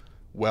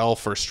well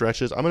for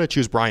stretches. I'm going to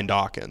choose Brian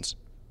Dawkins.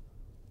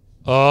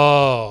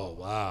 Oh,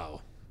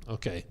 wow.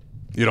 Okay.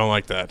 You don't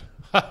like that?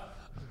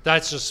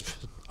 That's just,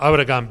 I would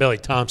have gone Billy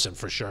Thompson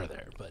for sure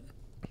there, but.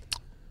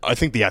 I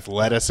think the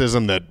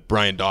athleticism that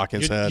Brian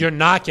Dawkins had. You're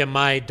knocking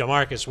my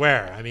DeMarcus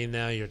Ware. I mean,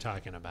 now you're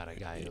talking about a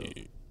guy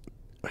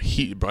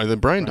who.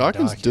 Brian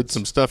Dawkins did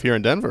some stuff here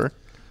in Denver.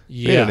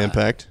 Yeah. Made an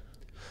impact.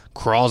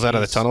 Crawls out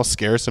of the tunnel,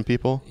 scares some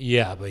people.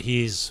 Yeah, but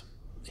he's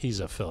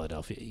a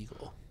Philadelphia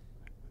Eagle.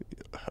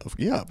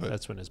 Yeah, but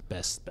that's when his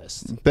best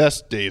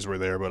days were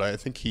there. But I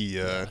think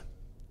he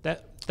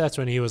that's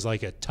when he was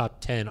like a top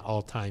 10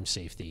 all-time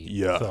safety.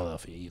 Yeah.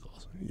 Philadelphia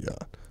Eagles. Yeah,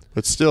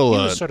 but still, he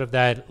was sort of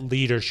that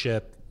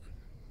leadership.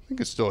 I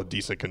think it's still a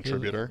decent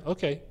contributor.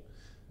 Okay,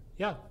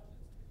 yeah.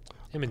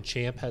 Him and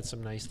Champ had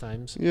some nice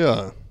times.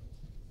 Yeah.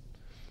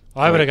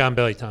 Well, I would have gone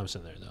Billy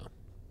Thompson there though.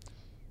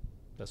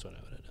 That's what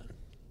I would have done.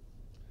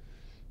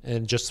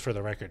 And just for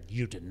the record,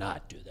 you did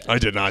not do that. I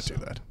did not do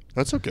that.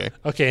 That's okay.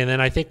 Okay, and then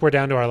I think we're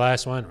down to our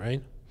last one,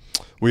 right?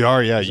 We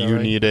are, yeah. You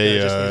right? need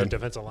a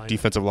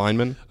defensive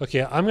lineman.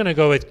 Okay, I'm going to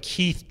go with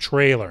Keith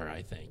Traylor,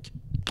 I think.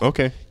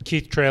 Okay.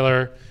 Keith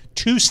Traylor,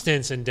 2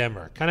 stints in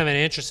Denver. Kind of an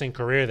interesting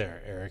career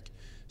there, Eric.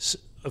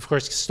 Of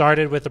course,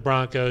 started with the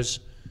Broncos,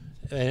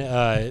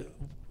 went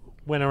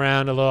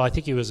around a little. I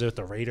think he was with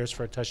the Raiders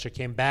for a touchdown,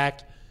 came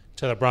back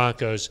to the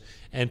Broncos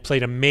and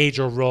played a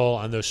major role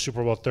on those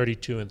Super Bowl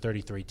 32 and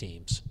 33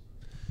 teams.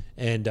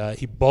 And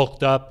he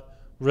bulked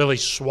up, really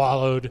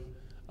swallowed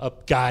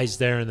up guys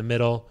there in the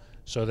middle.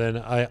 So then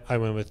I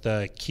went with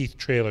Keith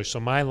Traylor.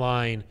 So my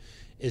line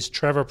is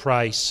Trevor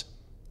Price,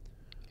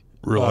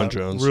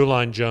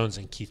 Rulon Jones,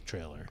 and Keith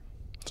Traylor.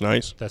 It's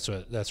nice. That's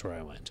where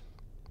I went.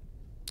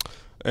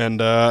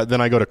 And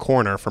then I go to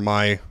corner for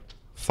my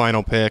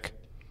final pick.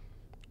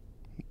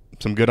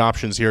 Some good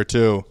options here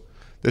too.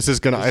 This is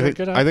gonna. I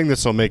think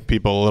this will make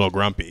people a little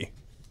grumpy.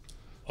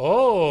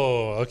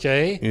 Oh,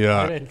 okay.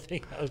 Yeah. I didn't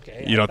think.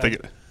 Okay. You don't think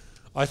it?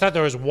 I thought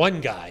there was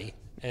one guy,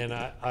 and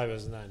I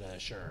was not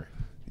sure.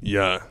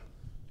 Yeah.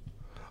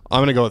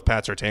 I'm gonna go with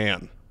Pat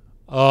Surtain.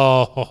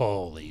 Oh,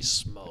 holy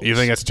smokes! You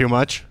think that's too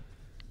much?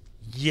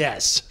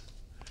 Yes.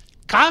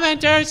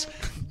 Commenters,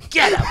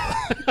 get him.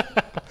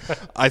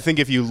 I think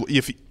if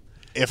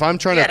if I'm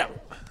trying to,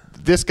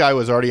 this guy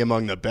was already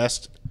among the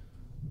best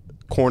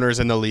corners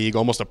in the league,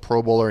 almost a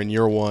Pro Bowler in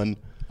year one.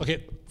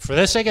 Okay, for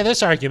the sake of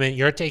this argument,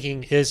 you're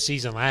taking his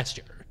season last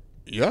year.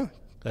 Yeah.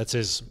 That's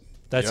his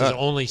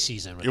only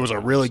season. It was a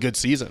really good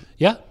season.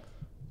 Yeah.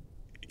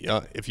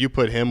 Yeah. If you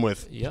put him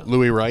with Yeah.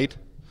 Louis Wright,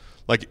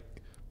 like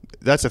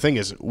that's the thing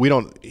is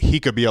he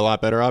could be a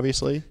lot better,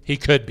 obviously. He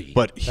could be.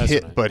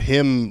 But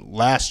him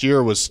last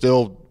year was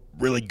still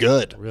really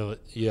good. Really,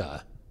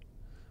 yeah.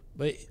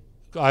 But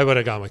I would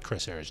have gone with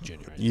Chris Harris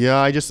Jr.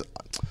 Yeah,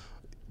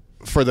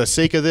 for the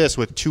sake of this,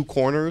 with two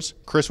corners,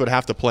 Chris would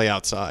have to play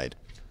outside.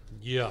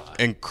 Yeah.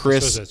 And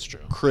that's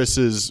true. Chris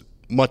is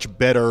much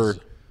better,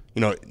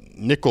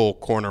 nickel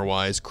corner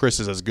wise. Chris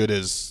is as good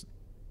as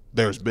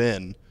there's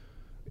been.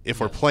 If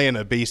we're playing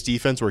a base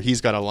defense where he's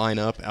got to line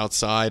up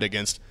outside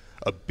against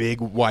a big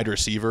wide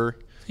receiver,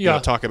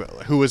 talk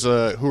about who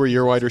are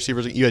your wide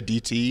receivers? You had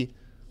DT.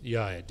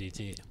 Yeah, I had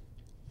DT.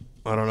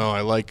 I don't know.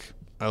 I like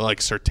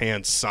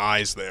Surtain's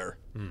size there.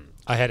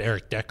 I had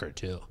Eric Decker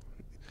too.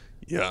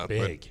 Yeah,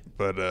 big,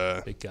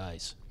 but big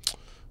guys.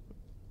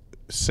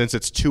 Since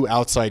it's two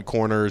outside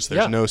corners,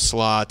 there's no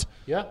slot.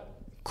 Yeah.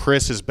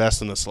 Chris is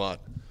best in the slot.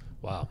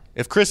 Wow.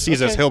 If Chris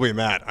sees us, he'll be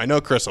mad. I know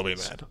Chris will be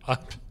mad.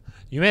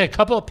 You made a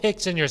couple of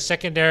picks in your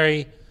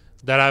secondary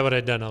that I would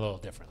have done a little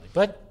differently,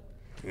 but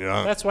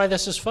that's why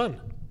this is fun.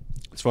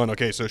 It's fun.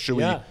 Okay, so should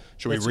we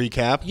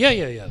recap? Yeah.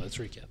 Let's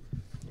recap.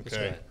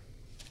 Okay.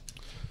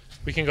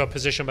 We can go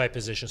position by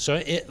position.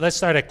 So let's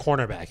start at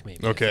cornerback,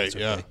 maybe.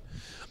 Okay.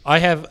 I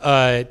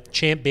have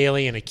Champ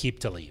Bailey and Aqib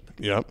Talib.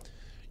 Yep.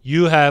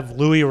 You have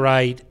Louis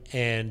Wright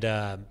and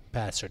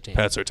Pat Surtain.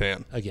 Pat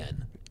Surtain.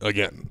 Again.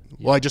 Yeah.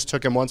 Well, I just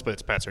took him once, but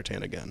it's Pat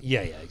Surtain again.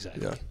 Yeah,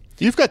 exactly. Yeah.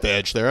 You've got the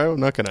edge there. I'm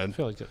not going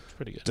to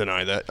pretty good.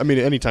 Deny that. I mean,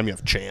 anytime you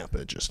have Champ,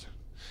 it just...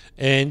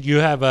 And you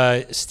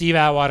have Steve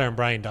Atwater and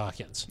Brian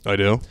Dawkins. I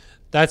do?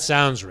 That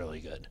sounds really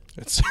good.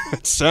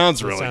 It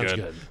sounds really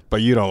good.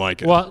 But you don't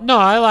like it. Well, no,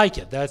 I like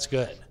it. That's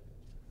good.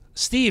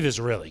 Steve is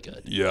really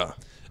good. Yeah.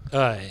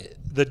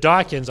 The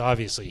Dawkins,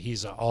 obviously,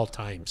 he's an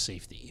all-time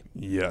safety.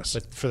 Yes.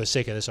 But for the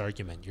sake of this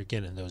argument, you're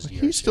getting those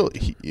years. He's still,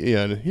 he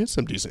has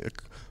some decent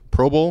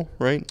Pro Bowl,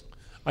 right?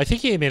 I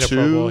think he made a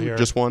Pro Bowl here.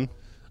 Just one.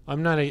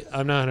 I'm not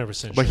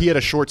 100% sure. But he had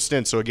a short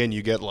stint, so again,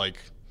 you get like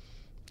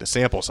the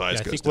sample size.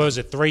 Yeah, I think what was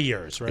it, 3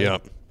 years, right? Yeah.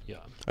 Yeah.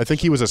 I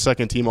think he was a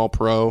second-team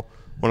All-Pro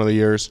one of the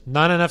years.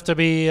 Not enough to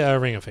be a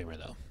Ring of Famer,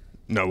 though.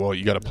 No, well,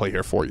 you got to play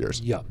here 4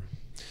 years. Yeah.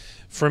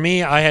 For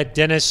me, I had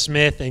Dennis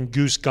Smith and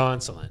Goose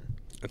Gonsolin.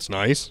 That's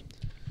nice.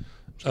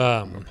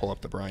 I'm going to pull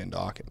up the Brian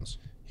Dawkins.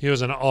 He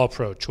was an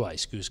All-Pro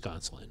twice, Goose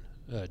Gonsolin,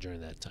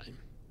 during that time.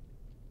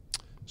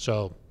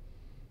 So,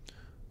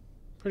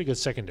 pretty good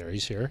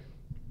secondaries here.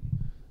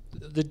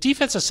 The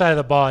defensive side of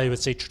the ball, I would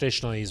say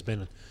traditionally has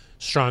been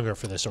stronger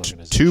for this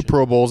organization. 2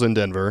 Pro Bowls in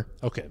Denver.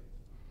 Okay.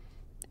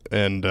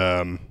 And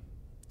I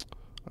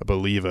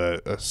believe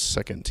a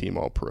second-team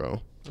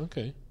All-Pro.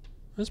 Okay.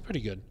 That's pretty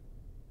good.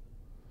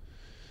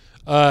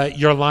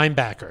 Your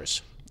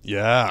linebackers.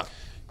 Yeah.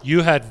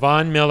 You had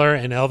Von Miller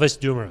and Elvis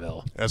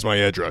Dumerville. As my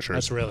edge rushers.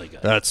 That's really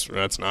good. That's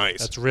nice.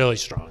 That's really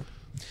strong.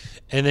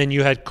 And then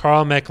you had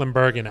Carl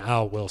Mecklenburg and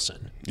Al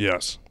Wilson.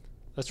 Yes.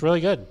 That's really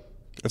good.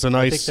 It's a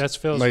nice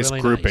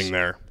grouping nice.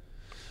 there.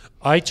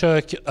 I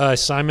took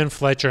Simon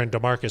Fletcher and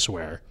DeMarcus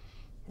Ware.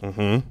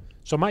 Mm-hmm.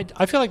 So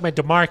I feel like my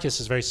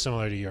DeMarcus is very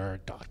similar to your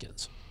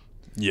Dawkins.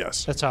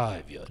 Yes. That's how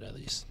I view it, at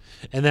least.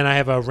 And then I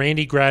have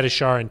Randy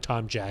Gradishar and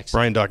Tom Jackson.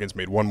 Brian Dawkins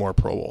made one more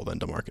Pro Bowl than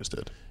DeMarcus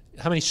did.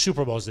 How many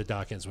Super Bowls did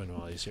Dawkins win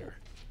while he was here?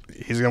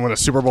 He's going to win a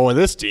Super Bowl with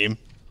this team.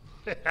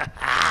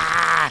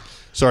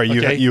 Sorry,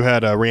 you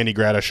had Randy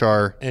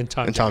Gradishar and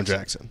Tom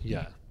Jackson.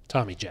 Yeah,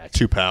 Tommy Jackson.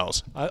 2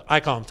 pals. I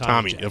call him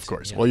Tommy Jackson. Of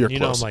course. Yeah. Well, you're close.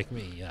 close. You know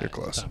him like me. Yeah, you're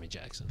close. Tommy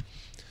Jackson.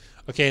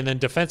 Okay, and then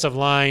defensive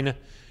line,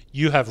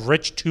 you have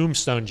Rich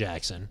Tombstone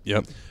Jackson.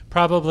 Yep.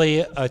 Probably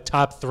a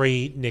top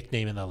 3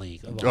 nickname in the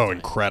league.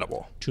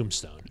 Incredible.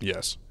 Tombstone.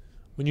 Yes.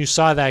 When you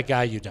saw that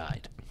guy, you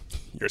died.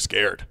 You're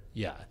scared.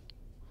 Yeah.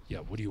 Yeah,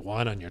 what do you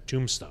want on your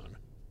tombstone?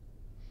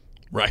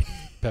 Right.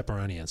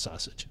 Pepperoni and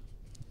sausage.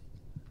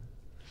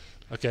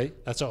 Okay,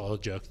 that's a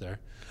old joke there.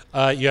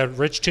 You had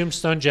Rich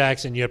Tombstone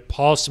Jackson. You had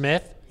Paul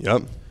Smith.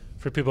 Yep.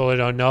 For people who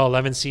don't know,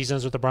 11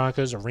 seasons with the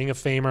Broncos, a Ring of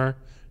Famer,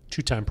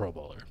 2-time Pro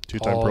Bowler.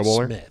 Pro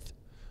Bowler. Smith.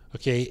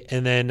 Okay,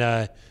 and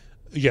then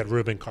you had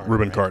Reuben Carter.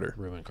 Reuben Carter.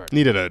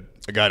 Needed a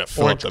guy to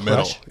fill up the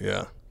middle.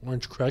 Yeah.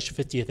 Orange Crush,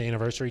 50th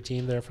anniversary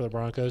team there for the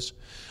Broncos.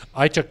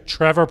 I took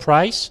Trevor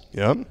Price.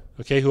 Yep.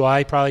 Okay, who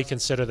I probably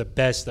consider the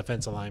best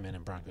defensive lineman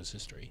in Broncos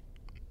history.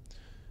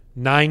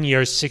 9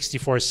 years,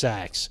 64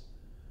 sacks.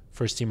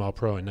 First team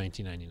All-Pro in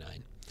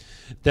 1999.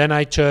 Then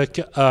I took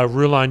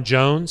Rulon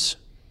Jones.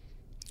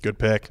 Good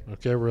pick.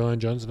 Okay,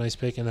 Rulon Jones, a nice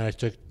pick. And then I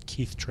took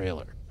Keith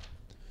Traylor.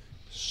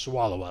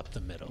 Swallow up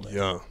the middle there.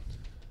 Yeah.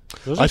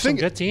 Those are some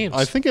good teams.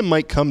 I think it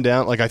might come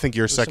down. Like, I think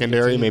your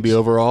secondary, maybe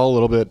overall, a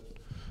little bit.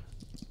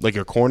 Like,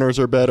 your corners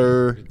are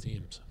better. Good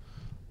teams.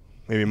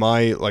 Maybe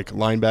my,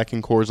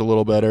 linebacking core is a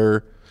little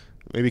better.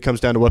 Maybe it comes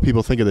down to what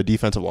people think of the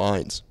defensive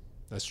lines.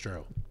 That's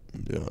true.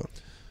 Yeah.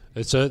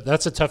 That's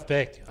a tough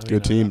pick. I mean,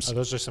 Good teams.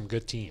 Those are some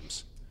good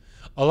teams.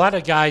 A lot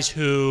of guys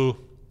who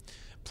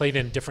played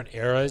in different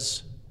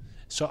eras,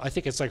 so I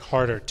think it's like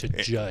harder to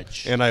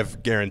judge. And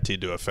I've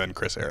guaranteed to offend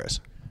Chris Harris,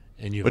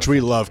 And which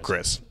we love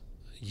Chris.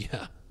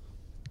 Yeah.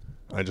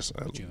 I just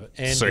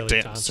And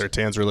Billy Thompson.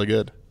 Sertan's really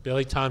good.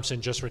 Billy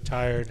Thompson just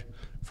retired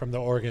from the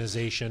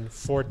organization.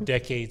 4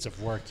 decades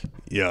of work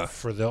Yeah,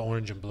 for the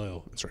Orange and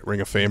Blue. that's right.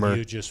 Ring of Famer.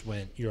 You just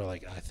went. You're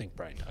like, I think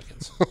Brian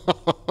Dawkins.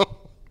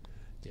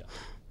 Yeah,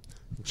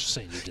 I'm just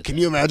saying you did. Can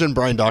you imagine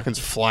Brian Dawkins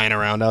flying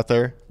around out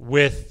there?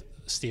 With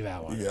Steve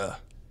Atwater? Yeah.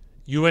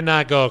 You would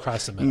not go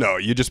across the middle. No,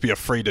 you'd just be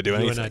afraid to do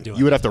would anything. not do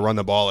You would have to run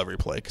the ball every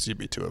play because you'd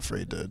be too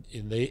afraid to.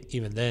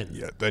 Even then.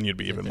 Yeah, then you'd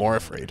be even more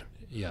afraid.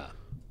 Yeah.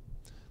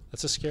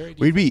 That's a scary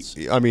defense.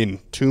 We'd be. I mean,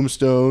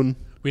 Tombstone.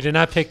 We did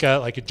not pick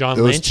like a John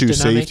Those Lynch. two Did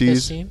not make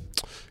this safeties. team.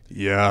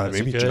 Yeah,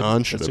 maybe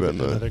John should have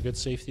been another good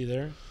safety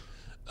there.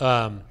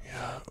 The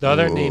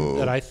other name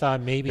that I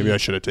thought Maybe I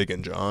should have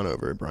taken John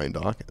over Brian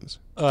Dawkins.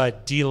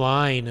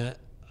 D-line,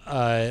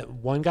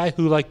 one guy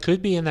who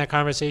could be in that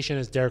conversation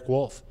is Derek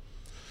Wolfe.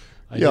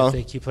 I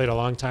think he played a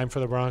long time for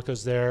the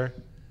Broncos there.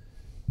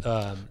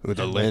 With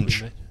the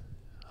Lynch.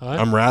 Huh?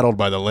 I'm rattled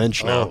by the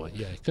Lynch now. Oh,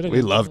 yeah.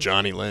 We love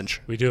Johnny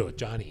Lynch. We do.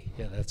 Johnny.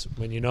 Yeah, that's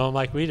when you know him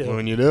like we do.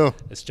 When you do.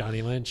 It's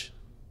Johnny Lynch.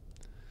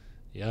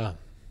 Yeah.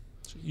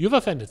 You've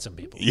offended some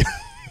people. Yeah.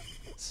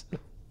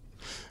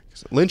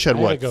 Lynch had,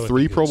 what,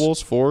 3 Pro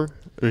Bowls? 4?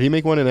 Did he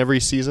make one in every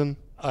season?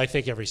 I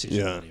think every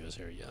season when he was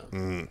here, yeah.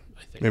 I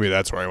think. Maybe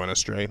that's where I went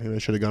astray. Maybe I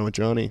should have gone with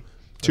Johnny.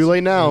 Too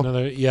late now. Pat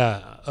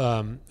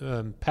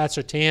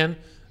Surtain,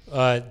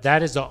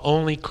 that is the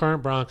only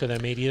current Bronco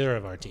that made either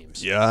of our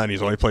teams. Yeah, and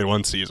he's only played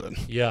 1 season.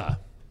 Yeah.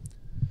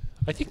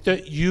 I think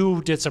that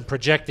you did some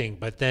projecting,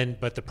 but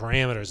the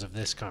parameters of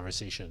this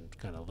conversation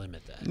kind of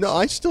limit that. No,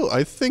 I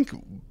think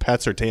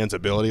Pat Surtain's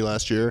ability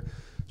last year,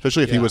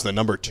 especially if he was the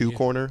number 2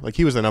 corner. Like,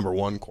 he was the number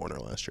 1 corner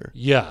last year.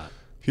 Yeah.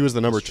 He was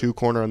the number 2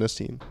 corner on this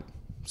team.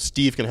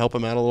 Steve can help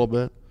him out a little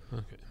bit.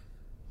 Okay.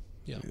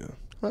 Yeah.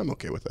 I'm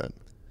okay with that.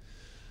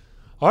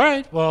 All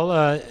right. Well,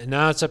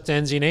 now it's up to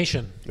NZ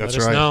Nation. That's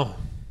Let us right. know.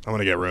 I'm going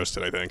to get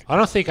roasted, I think. I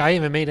don't think I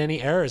even made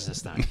any errors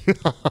this time.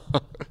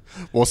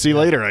 We'll see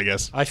later, I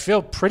guess. I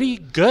feel pretty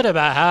good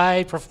about how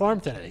I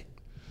performed today.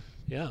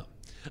 Yeah.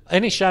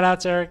 Any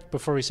shout-outs, Eric,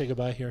 before we say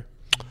goodbye here?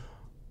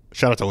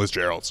 Shout out to Liz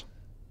Gerald's.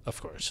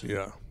 Of course.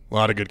 Yeah. A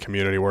lot of good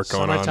community work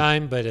going on.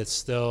 Summertime, but it's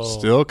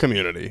still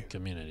community.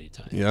 Community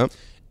time. Yep.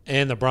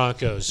 And the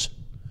Broncos,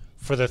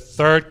 for the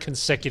 3rd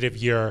consecutive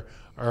year,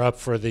 are up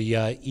for the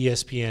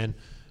ESPN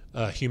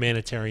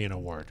Humanitarian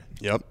Award.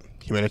 Yep.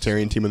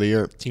 Humanitarian Team of the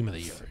Year. Team of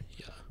the Year,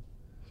 yeah.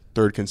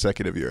 3rd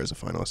consecutive year as a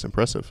finalist.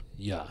 Impressive.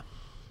 Yeah.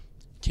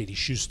 Katie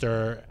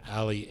Schuster,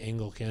 Allie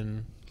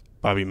Engelken,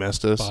 Bobby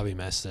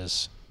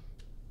Mestis.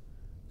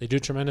 They do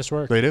tremendous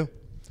work. They do.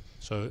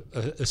 So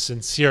a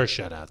sincere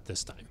shout-out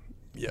this time.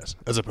 Yes,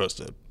 as opposed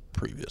to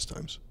previous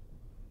times.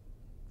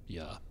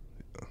 Yeah.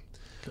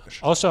 Gosh.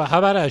 Also, how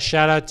about a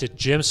shout-out to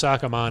Jim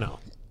Sacamano?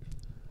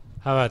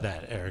 How about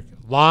that, Eric?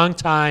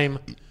 Long-time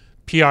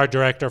PR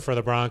director for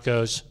the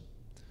Broncos.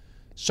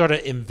 Sort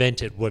of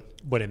invented what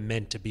it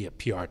meant to be a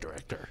PR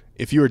director.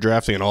 If you were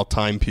drafting an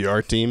all-time PR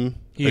team,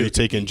 are you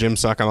taking Jim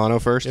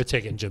Sacamano first? You're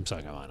taking Jim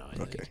Sacamano, I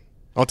think. Okay.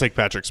 I'll take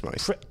Patrick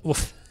Smythe. Well,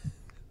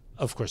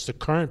 of course, the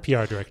current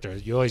PR director,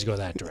 you always go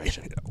that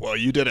direction. Yeah, well,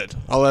 you did it.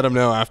 I'll let him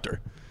know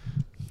after.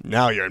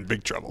 Now you're in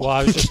big trouble. Well,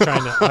 I was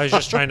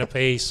just trying to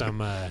pay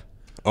some homage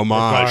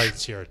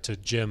regards here to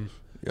Jim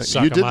Yeah,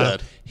 Sacamano. you did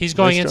that. He's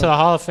going Nice into job. the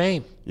Hall of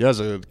Fame. Yeah, as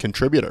a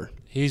contributor.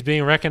 He's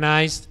being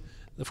recognized.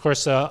 Of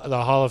course, the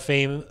Hall of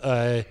Fame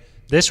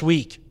this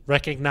week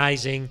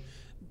recognizing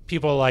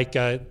people like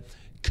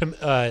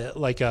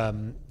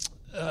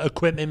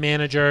equipment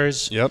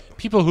managers. Yep.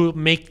 People who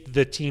make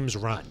the teams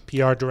run.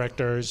 PR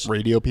directors.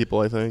 Radio people,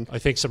 I think. I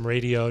think some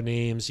radio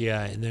names,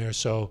 in there.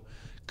 So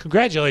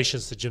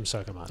congratulations to Jim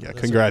Sacamano. Yeah,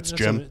 congrats,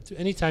 Jim.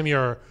 Anytime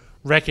you're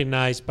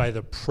recognized by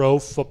the Pro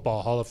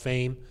Football Hall of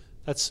Fame,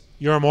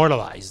 you're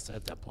immortalized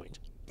at that point.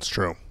 It's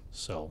true.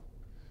 So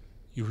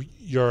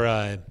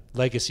your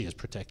legacy is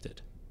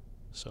protected.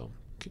 So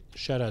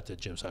shout out to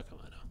Jim Sacamano.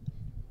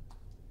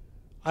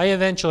 I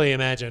eventually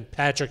imagine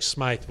Patrick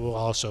Smythe will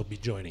also be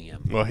joining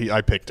him. Well,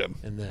 I picked him.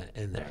 In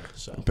there.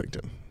 So I picked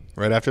him.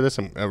 Right after this,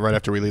 right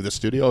after we leave the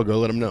studio, I'll go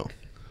let him know.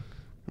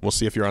 We'll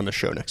see if you're on the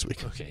show next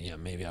week. Okay, yeah,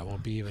 maybe I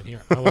won't be even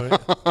here.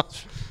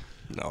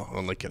 No,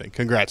 only kidding.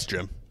 Congrats,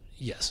 Jim.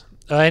 Yes.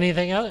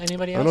 Anything else?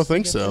 Anybody else? I don't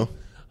think so.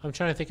 I'm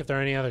trying to think if there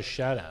are any other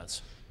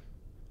shout-outs.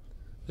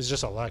 There's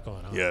just a lot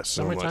going on. Yeah,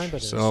 so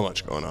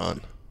much going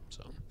on.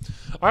 So,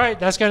 all right,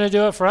 that's going to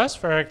do it for us.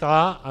 For Eric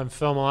Dahl, I'm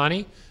Phil Milani.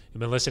 You've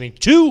been listening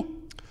to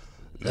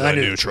The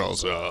Neutral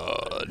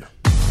Zone.